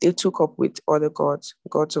 They took up with other gods,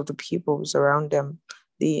 gods of the peoples around them.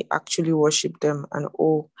 They actually worshipped them, and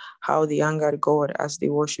oh, how they angered God as they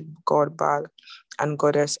worshipped God Baal and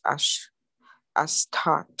goddess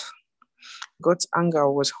Astarte. God's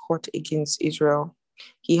anger was hot against Israel.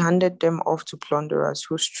 He handed them off to plunderers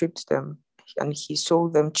who stripped them, and he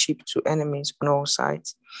sold them cheap to enemies on all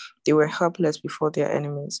sides. They were helpless before their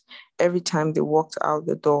enemies. Every time they walked out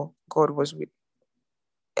the door, God was with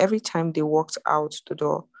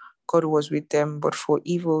them, but for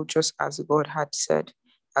evil, just as God had said,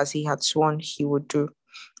 as he had sworn he would do.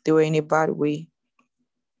 They were in a bad way.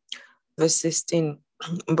 Verse 16,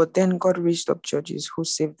 but then God raised up judges who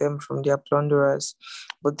saved them from their plunderers,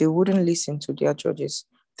 but they wouldn't listen to their judges.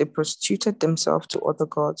 They prostituted themselves to other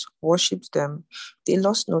gods, worshipped them. They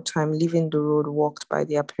lost no time leaving the road walked by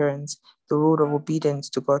their parents, the road of obedience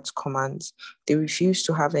to God's commands. They refused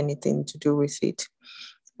to have anything to do with it.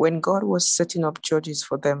 When God was setting up judges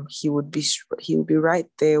for them, he would be right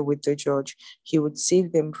there with the judge. He would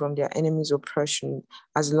save them from their enemies' oppression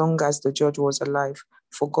as long as the judge was alive.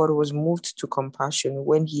 For God was moved to compassion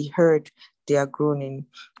when he heard their groaning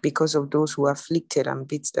because of those who afflicted and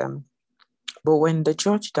beat them. But when the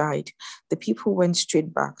judge died, the people went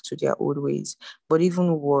straight back to their old ways, but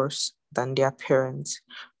even worse than their parents,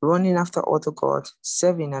 running after other gods,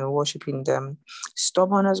 serving and worshiping them.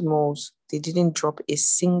 Stubborn as moles, they didn't drop a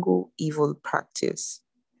single evil practice.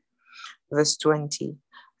 Verse 20,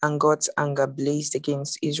 and God's anger blazed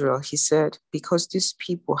against Israel. He said, because these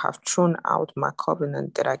people have thrown out my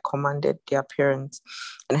covenant that I commanded their parents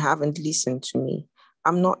and haven't listened to me,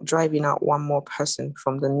 I'm not driving out one more person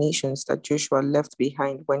from the nations that Joshua left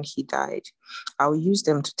behind when he died. I'll use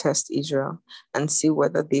them to test Israel and see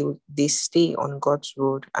whether they stay on God's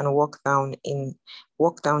road and walk down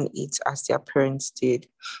it as their parents did.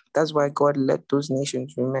 That's why God let those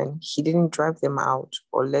nations remain. He didn't drive them out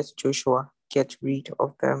or let Joshua get rid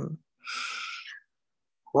of them.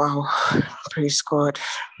 Wow, praise God.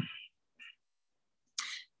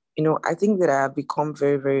 I think that I have become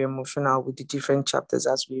very, very emotional with the different chapters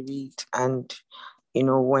as we read. And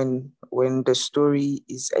when the story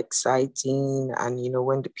is exciting and,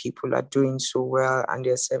 when the people are doing so well and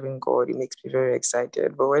they're serving God, it makes me very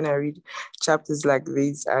excited. But when I read chapters like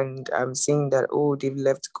this and I'm seeing that, oh, they've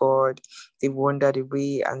left God, they've wandered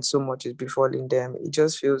away and so much is befalling them, it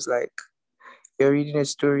just feels like you're reading a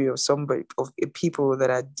story of people that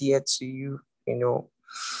are dear to you,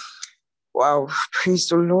 Wow, praise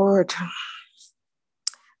the Lord.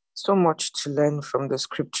 So much to learn from the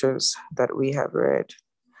scriptures that we have read.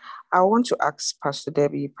 I want to ask Pastor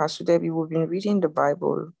Debbie. Pastor Debbie, we've been reading the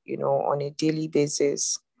Bible, on a daily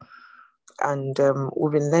basis, and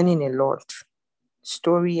we've been learning a lot,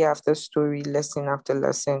 story after story, lesson after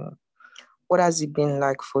lesson. What has it been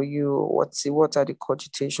like for you? What are the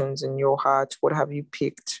cogitations in your heart? What have you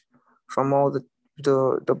picked from all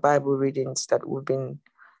the Bible readings that we've been,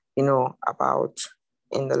 about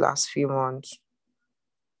in the last few months?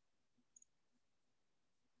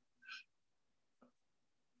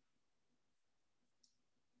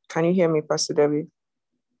 Can you hear me, Pastor Debbie?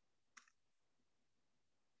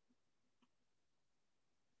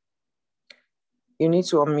 You need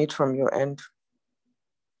to unmute from your end.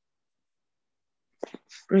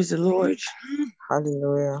 Praise the Lord.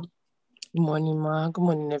 Hallelujah. Good morning, Ma. Good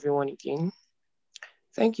morning, everyone again.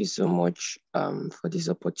 Thank you so much for this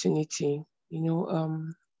opportunity.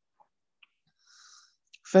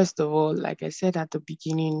 First of all, like I said at the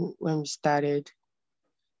beginning when we started,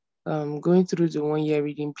 going through the 1-year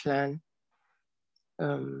reading plan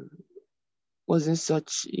wasn't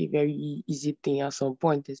such a very easy thing at some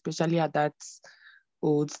point, especially at that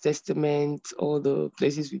Old Testament, all the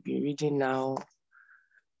places we've been reading now.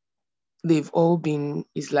 They've all been,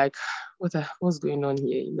 it's like, what's going on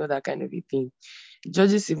here? That kind of a thing.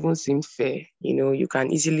 Judges even seem fair, you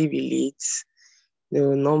can easily relate.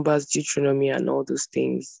 Numbers, Deuteronomy, and all those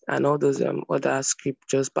things, and all those other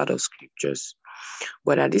scriptures, part of scriptures.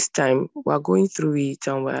 But at this time, we're going through it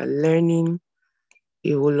and we're learning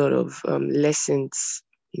a whole lot of lessons.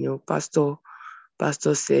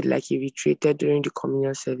 Pastor said, like he reiterated during the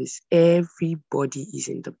communion service, everybody is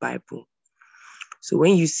in the Bible. So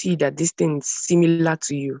when you see that this thing is similar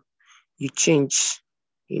to you, you change,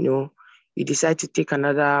 you decide to take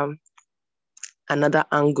another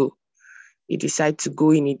angle. You decide to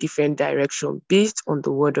go in a different direction based on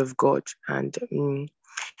the word of God. And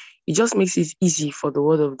it just makes it easy for the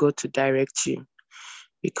word of God to direct you.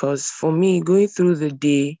 Because for me, going through the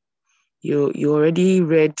day, you already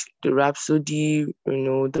read the Rhapsody,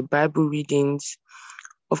 the Bible readings.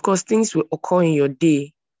 Of course, things will occur in your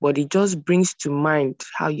day, but it just brings to mind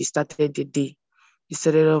how you started the day. You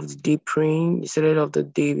started off the day praying, you started off the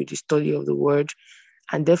day with the study of the word,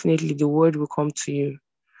 and definitely the word will come to you.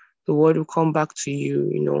 The word will come back to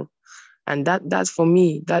you, and that's for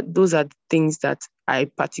me, those are the things that I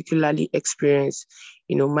particularly experience.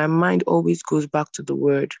 My mind always goes back to the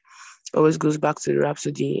word, always goes back to the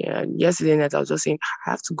Rhapsody. And yesterday night I was just saying,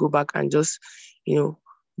 I have to go back and just,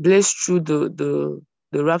 blaze through the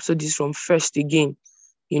Rhapsodies from first again,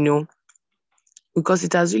 because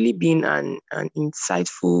it has really been an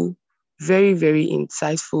insightful, very, very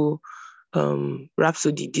insightful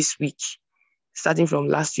Rhapsody this week, starting from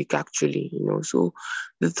last week, actually, So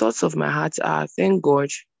the thoughts of my heart are, thank God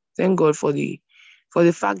for the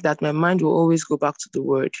fact that my mind will always go back to the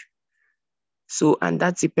word. So, and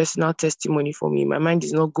that's a personal testimony for me. My mind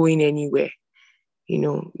is not going anywhere.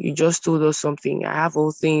 You just told us something. I have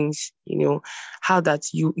all things, how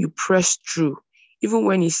that you press through, even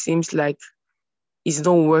when it seems like it's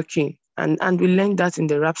not working. And we learned that in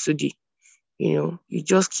the Rhapsody. You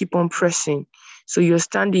just keep on pressing. So you're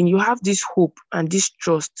standing, you have this hope and this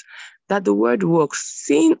trust that the word works.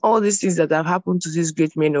 Seeing all these things that have happened to these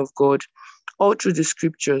great men of God, all through the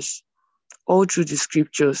scriptures.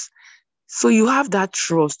 So you have that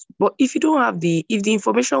trust. But if you don't have if the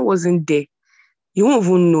information wasn't there, you won't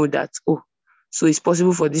even know that, so it's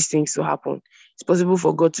possible for these things to happen. It's possible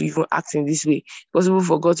for God to even act in this way. It's possible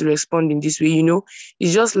for God to respond in this way,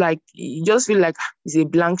 It's just like, you just feel like it's a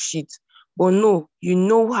blank sheet. But no, you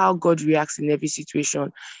know how God reacts in every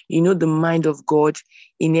situation. You know the mind of God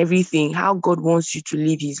in everything, how God wants you to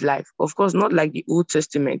live his life. Of course, not like the Old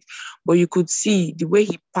Testament, but you could see the way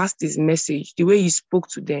he passed his message, the way he spoke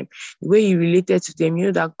to them, the way he related to them,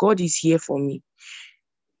 that God is here for me.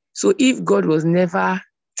 So if God was never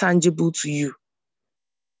tangible to you,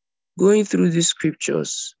 going through these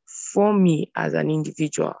scriptures, for me as an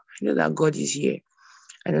individual, I know that God is here.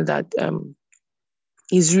 I know that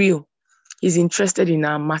he's real. He's interested in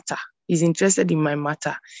our matter. He's interested in my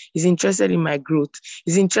matter. He's interested in my growth.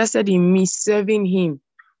 He's interested in me serving him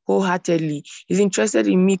wholeheartedly. He's interested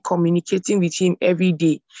in me communicating with him every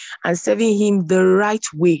day and serving him the right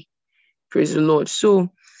way. Praise the Lord.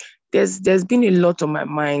 So there's been a lot on my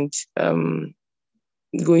mind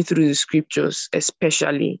going through the scriptures,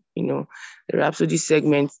 especially, the Rhapsody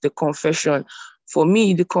segment, the confession. For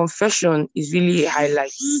me, the confession is really a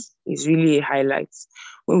highlight. It's really a highlight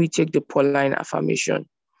when we take the Pauline affirmation.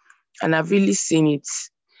 And I've really seen it.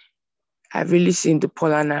 I've really seen the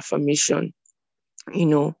Pauline affirmation,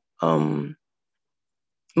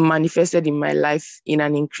 manifested in my life in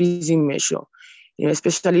an increasing measure,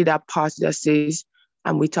 especially that part that says,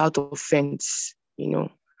 I'm without offense,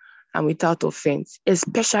 I'm without offense,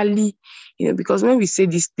 especially, because when we say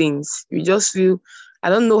these things, we just feel, I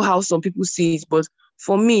don't know how some people see it, but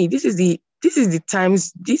for me, this is the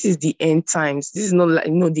times, this is the end times. This is not like,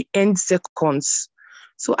 the end seconds.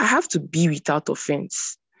 So I have to be without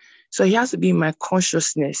offense. So it has to be in my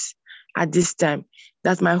consciousness at this time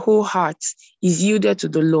that my whole heart is yielded to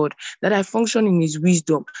the Lord, that I function in his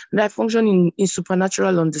wisdom, that I function in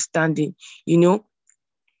supernatural understanding,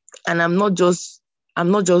 and I'm not just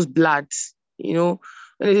blood, when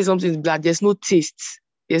they say something is blood, there's no taste.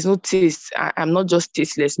 I'm not just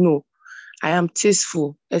tasteless. No, I am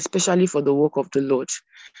tasteful, especially for the work of the Lord.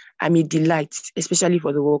 I'm a delight, especially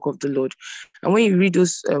for the work of the Lord. And when you read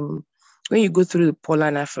those, when you go through the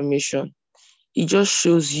Pauline affirmation, it just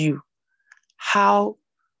shows you how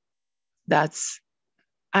that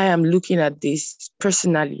I am looking at this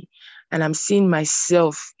personally, and I'm seeing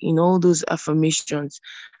myself in all those affirmations.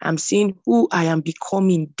 I'm seeing who I am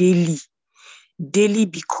becoming daily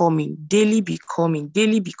becoming,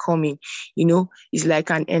 is like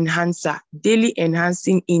an enhancer, daily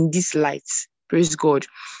enhancing in this light. Praise God.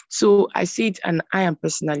 So I see it, and I am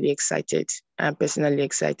personally excited.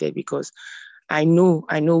 Because I know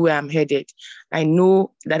where I'm headed. I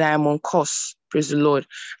know that I am on course. Praise the Lord.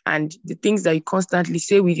 And the things that you constantly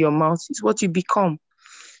say with your mouth is what you become.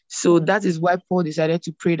 So that is why Paul decided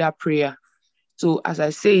to pray that prayer. So as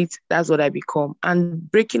I say it, that's what I become. And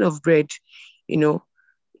breaking of bread, you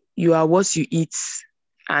are what you eat.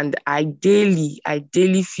 And I daily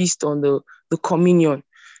feast on the communion.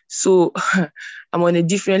 So I'm on a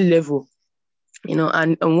different level,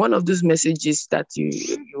 and one of those messages that you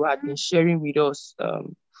had been sharing with us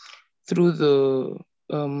through the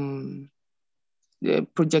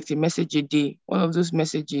projected message a day, one of those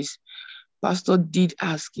messages, Pastor did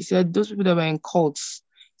ask, he said, those people that were in cults,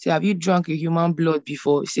 say, have you drunk a human blood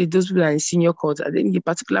before? He said, those people that are in senior cults. And then the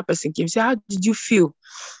particular person came, say, how did you feel?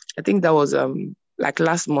 I think that was like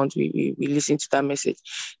last month we listened to that message.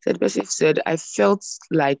 So the person said, I felt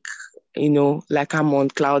like, like I'm on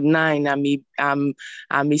cloud 9. I'm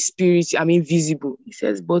a spirit, I'm invisible. He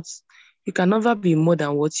says, but you can never be more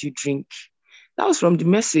than what you drink. That was from the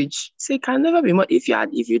message. Say, can never be more. If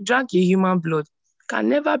you drank a human blood, can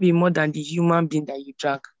never be more than the human being that you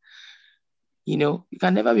drank. You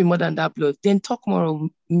can never be more than that blood. Then talk more of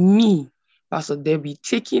me, Pastor Debbie,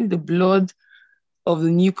 taking the blood of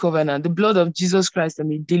the new covenant, the blood of Jesus Christ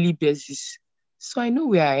on a daily basis. So I know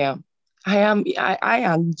where I am. I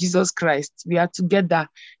am Jesus Christ. We are together.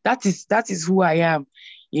 That is who I am,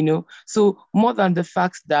 So more than the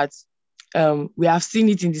fact that we have seen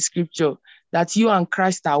it in the scripture that you and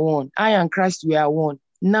Christ are one. I and Christ, we are one.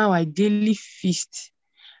 Now I daily feast.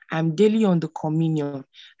 I'm daily on the communion.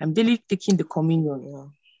 I'm daily taking the communion. Yeah.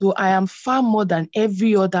 So I am far more than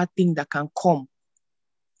every other thing that can come.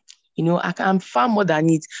 I'm far more than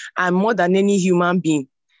it. I'm more than any human being.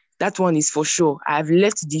 That one is for sure. I've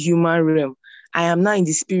left the human realm. I am now in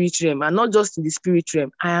the spirit realm. And not just in the spirit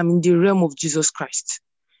realm. I am in the realm of Jesus Christ.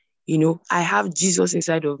 I have Jesus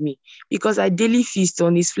inside of me because I daily feast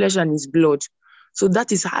on his flesh and his blood. So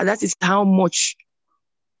that is how much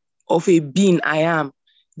of a being I am,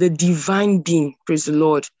 the divine being, praise the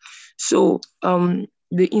Lord. So the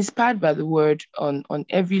inspired by the word on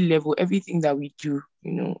every level, everything that we do,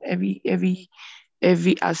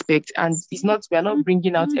 every aspect. And we are not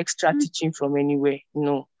bringing out extra teaching from anywhere.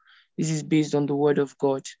 No, this is based on the word of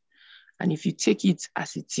God. And if you take it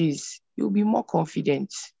as it is, you'll be more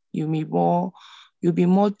confident. You'll be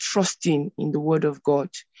more trusting in the word of God.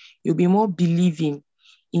 You'll be more believing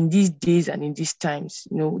in these days and in these times.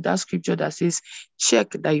 That scripture that says,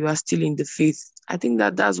 check that you are still in the faith. I think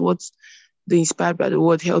that's what the inspired by the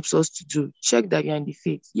word helps us to do. Check that you're in the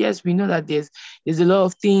faith. Yes, we know that there's a lot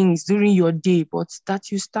of things during your day, but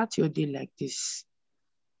that you start your day like this.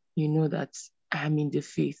 You know that I'm in the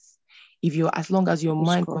faith. As long as your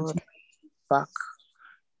mind continues back.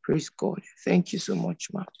 Praise God. Thank you so much,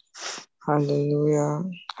 ma'am. Hallelujah.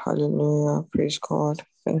 Hallelujah. Praise God.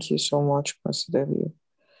 Thank you so much, Pastor Debbie.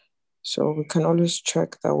 So we can always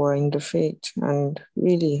check that we're in the faith, and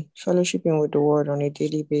really fellowshipping with the word on a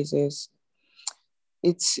daily basis.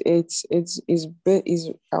 Is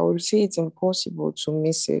I would say it's impossible to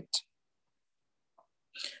miss it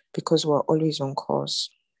because we're always on course.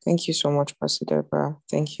 Thank you so much, Pastor Deborah.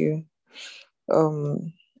 Thank you.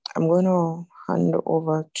 I'm going to hand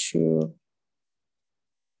over to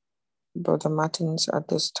Brother Martins at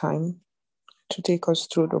this time to take us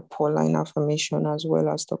through the Pauline affirmation as well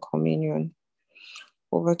as the communion.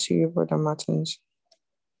 Over to you, Brother Martins.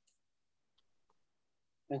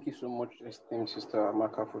 Thank you so much, esteemed Sister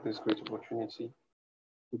Amaka, for this great opportunity.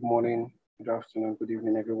 Good morning, good afternoon, good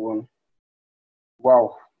evening, everyone.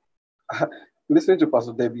 Wow. Listening to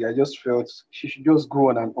Pastor Debbie, I just felt she should just go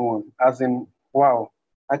on and on. As in, wow,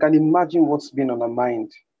 I can imagine what's been on her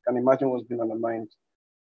mind.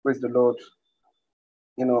 Praise the Lord.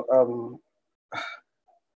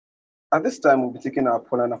 At this time, we'll be taking our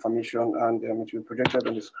Pauline affirmation, and it will be projected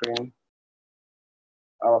on the screen.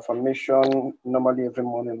 Our affirmation, normally every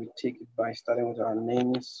morning we take it by starting with our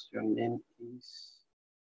names. Your name is,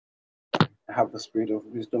 I have the spirit of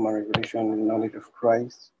wisdom and revelation and knowledge of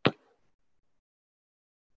Christ.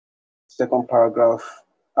 Second paragraph,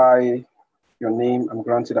 I, your name, am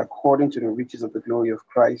granted according to the riches of the glory of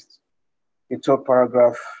Christ. The third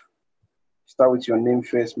paragraph, start with your name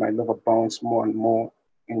first, my love abounds more and more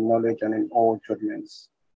in knowledge and in all judgments.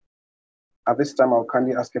 At this time, I'll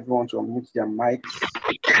kindly ask everyone to unmute their mics,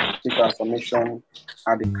 take our affirmation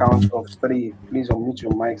at the count of 3. Please unmute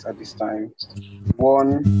your mics at this time.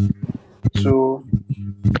 1, 2,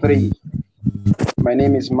 3. My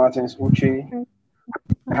name is Martins Uche.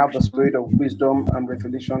 I have the spirit of wisdom and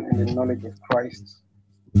revelation in the knowledge of Christ.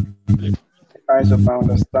 The eyes of my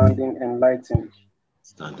understanding enlightened,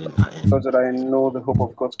 so that I know the hope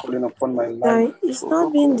of God's calling upon my life. It's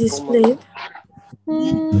not being displayed.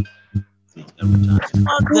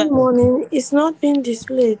 Good morning. It's not being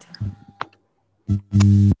displayed.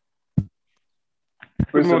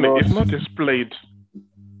 Praise the Lord. It's not displayed.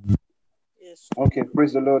 Yes. Okay,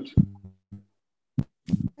 praise the Lord.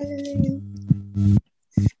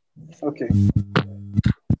 Okay.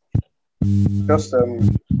 Just a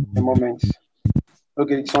moment.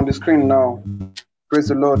 Okay, it's on the screen now. Praise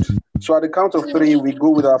the Lord. So at the count of 3, we go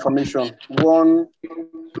with our affirmation. 1,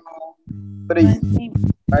 2, 3.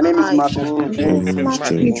 My name is Martin Uche.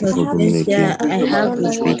 I have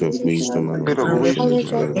the spirit of wisdom and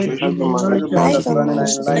eyes of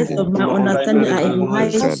my understanding are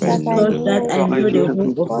enlightened, so that I know the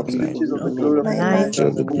hope of God. The glory of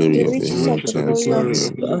the inheritance of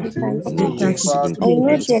I know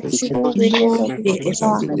the exceeding greatness of His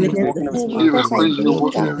power, because I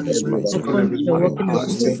believe that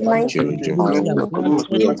His mighty power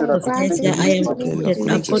will grant me the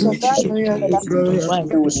riches of the glory of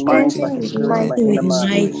His strengthen with might in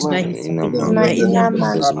my inner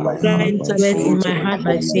man, in my heart by faith,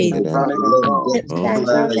 and grounded in love,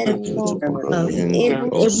 able to comprehend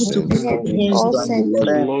all senses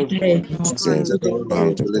and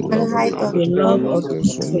height of the the love knowledge of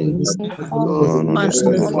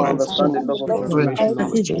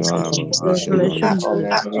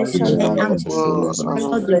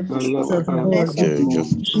and revelation knowledge.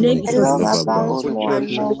 Love abounds more and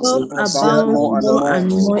more. more and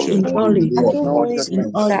more in knowledge, I do only in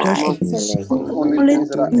things all that are justice. excellent. Only things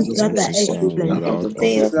that are excellent, On the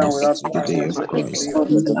day of filled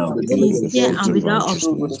with the sincere and without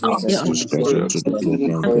Jesus' the glory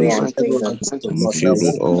and praise of the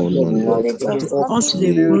knowledge of unto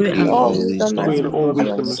the glory and all wisdom and spiritual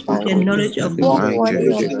the understanding. knowledge of the Walk Lord, worthy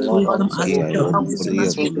of the Lord wisdom unto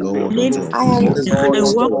and I am I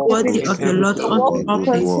filled walk with worthy of the Lord unto all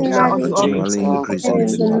continually in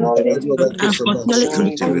the knowledge and continually and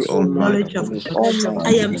increase in knowledge of with God. all might.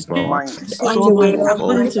 I am strengthened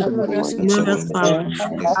according to the glorious power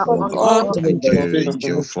Of all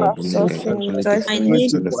suffering with I joyfulness,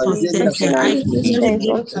 need contention. I continually give continually thanks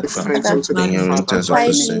give unto the thanks Father, to God,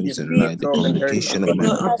 hiding in His spirit because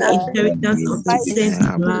of the inheritance of the saints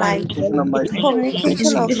in light, light, the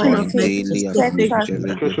communication of communication my of my faith is steadfast,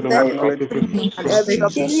 steadfast. the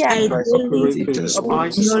daily I daily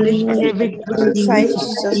acknowledge me every good in thing which Christ is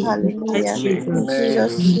Jesus. in Christ Hallelujah. Jesus. In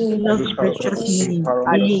Jesus' In name. Jesus' precious name.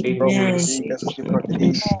 Amen.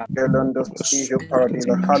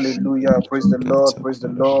 Hallelujah. Praise the Lord. Praise the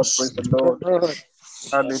Lord. Praise the Lord.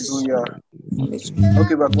 Hallelujah.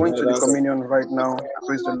 Okay, we're going to the communion right now.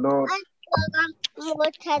 Praise the Lord.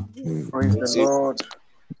 Praise the Lord.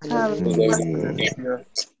 Hallelujah.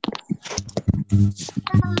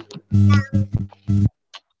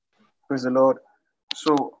 Praise the Lord.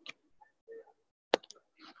 So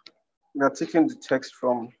we are taking the text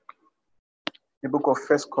from The book of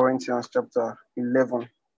 1 Corinthians chapter 11,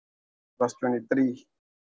 verse 23.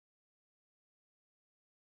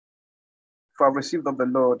 For I have received of the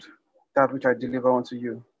Lord that which I deliver unto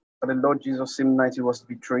you, that the Lord Jesus, same night he was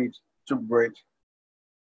betrayed, took bread.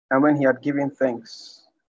 And when he had given thanks,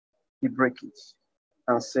 he brake it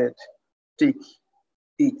and said, take,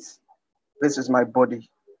 eat. This is my body,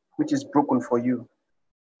 which is broken for you.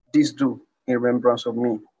 This do in remembrance of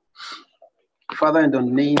me. Father, in the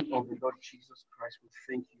name of the Lord Jesus Christ, we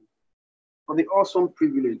thank you for the awesome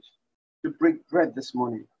privilege to break bread this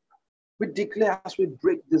morning. We declare as we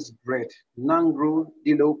break this bread, Nangro,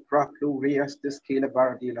 Dilo, Praklo, Reyes, Descala,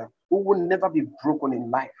 Baradila, who will never be broken in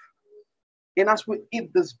life. And as we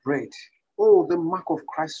eat this bread, oh, the mark of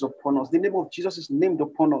Christ is upon us. The name of Jesus is named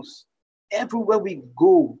upon us. Everywhere we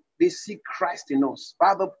go, they see Christ in us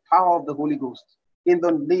by the power of the Holy Ghost. In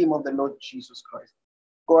the name of the Lord Jesus Christ.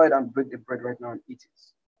 Go ahead and break the bread right now and eat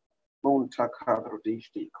it.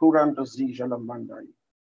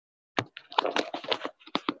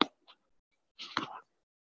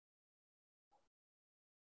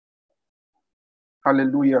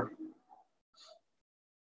 Hallelujah.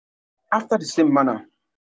 After the same manner,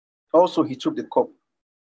 also he took the cup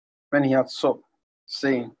when he had supped,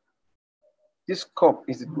 saying, this cup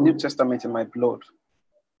is the New Testament in my blood.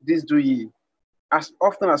 This do ye, as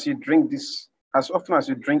often as you drink this, as often as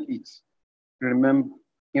you drink it, remember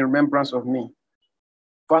in remembrance of me.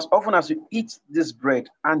 For as often as you eat this bread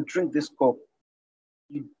and drink this cup,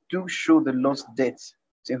 you do show the Lord's death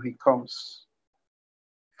till he comes.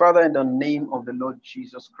 Father, in the name of the Lord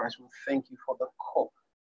Jesus Christ, we thank you for the cup,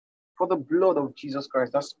 for the blood of Jesus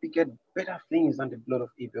Christ that speaketh better things than the blood of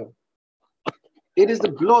Abel. It is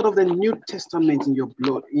the blood of the New Testament in your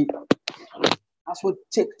blood. As we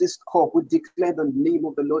take this cup, we declare the name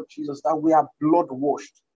of the Lord Jesus that we are blood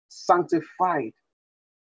washed, sanctified,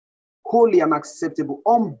 holy and acceptable,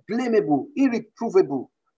 unblameable, irreprovable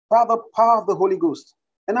by the power of the Holy Ghost.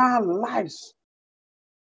 And our lives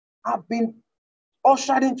have been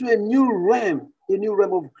ushered into a new realm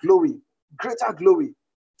of glory, greater glory.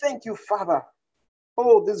 Thank you, Father.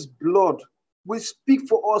 Oh, this blood will speak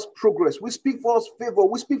for us progress. We speak for us favor.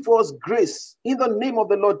 We speak for us grace. In the name of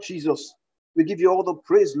the Lord Jesus, we give you all the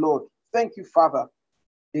praise, Lord. Thank you, Father.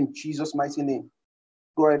 In Jesus' mighty name.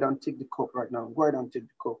 Go ahead and take the cup right now. Go ahead and take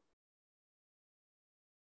the cup.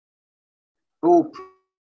 Oh,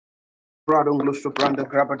 Branda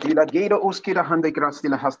Grabadila, Gada Oskida Hande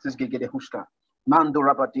Grastila Hastis Gede Huska, Mando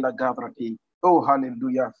Rabadila Gavrati. Oh,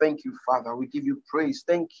 hallelujah. Thank you, Father. We give you praise.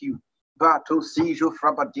 Thank you. Bato Sijo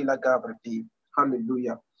Frabadila Gavrati.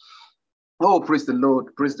 Hallelujah. Oh, praise the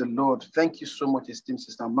Lord. Praise the Lord. Thank you so much, esteemed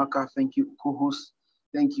Sister Maka. Thank you, co-host.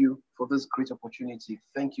 Thank you for this great opportunity.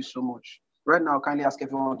 Thank you so much. Right now, kindly ask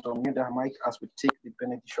everyone to unmute their mic as we take the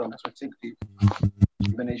benediction. As we take the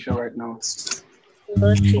benediction right now.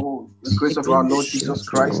 Oh, the grace of our Lord Jesus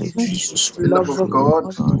Christ, the love of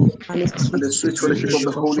God, and the sweet fellowship of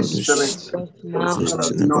the Holy Spirit,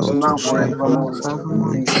 not now forevermore.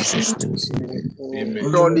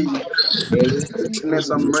 Surely, goodness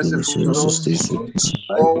and mercy follows us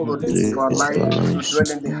all the days of our life. We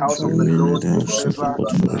dwell in the house of the Lord forever.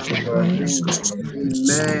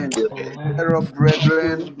 Amen. Hello,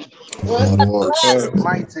 brethren,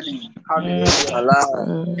 mightily.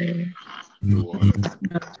 Hallelujah.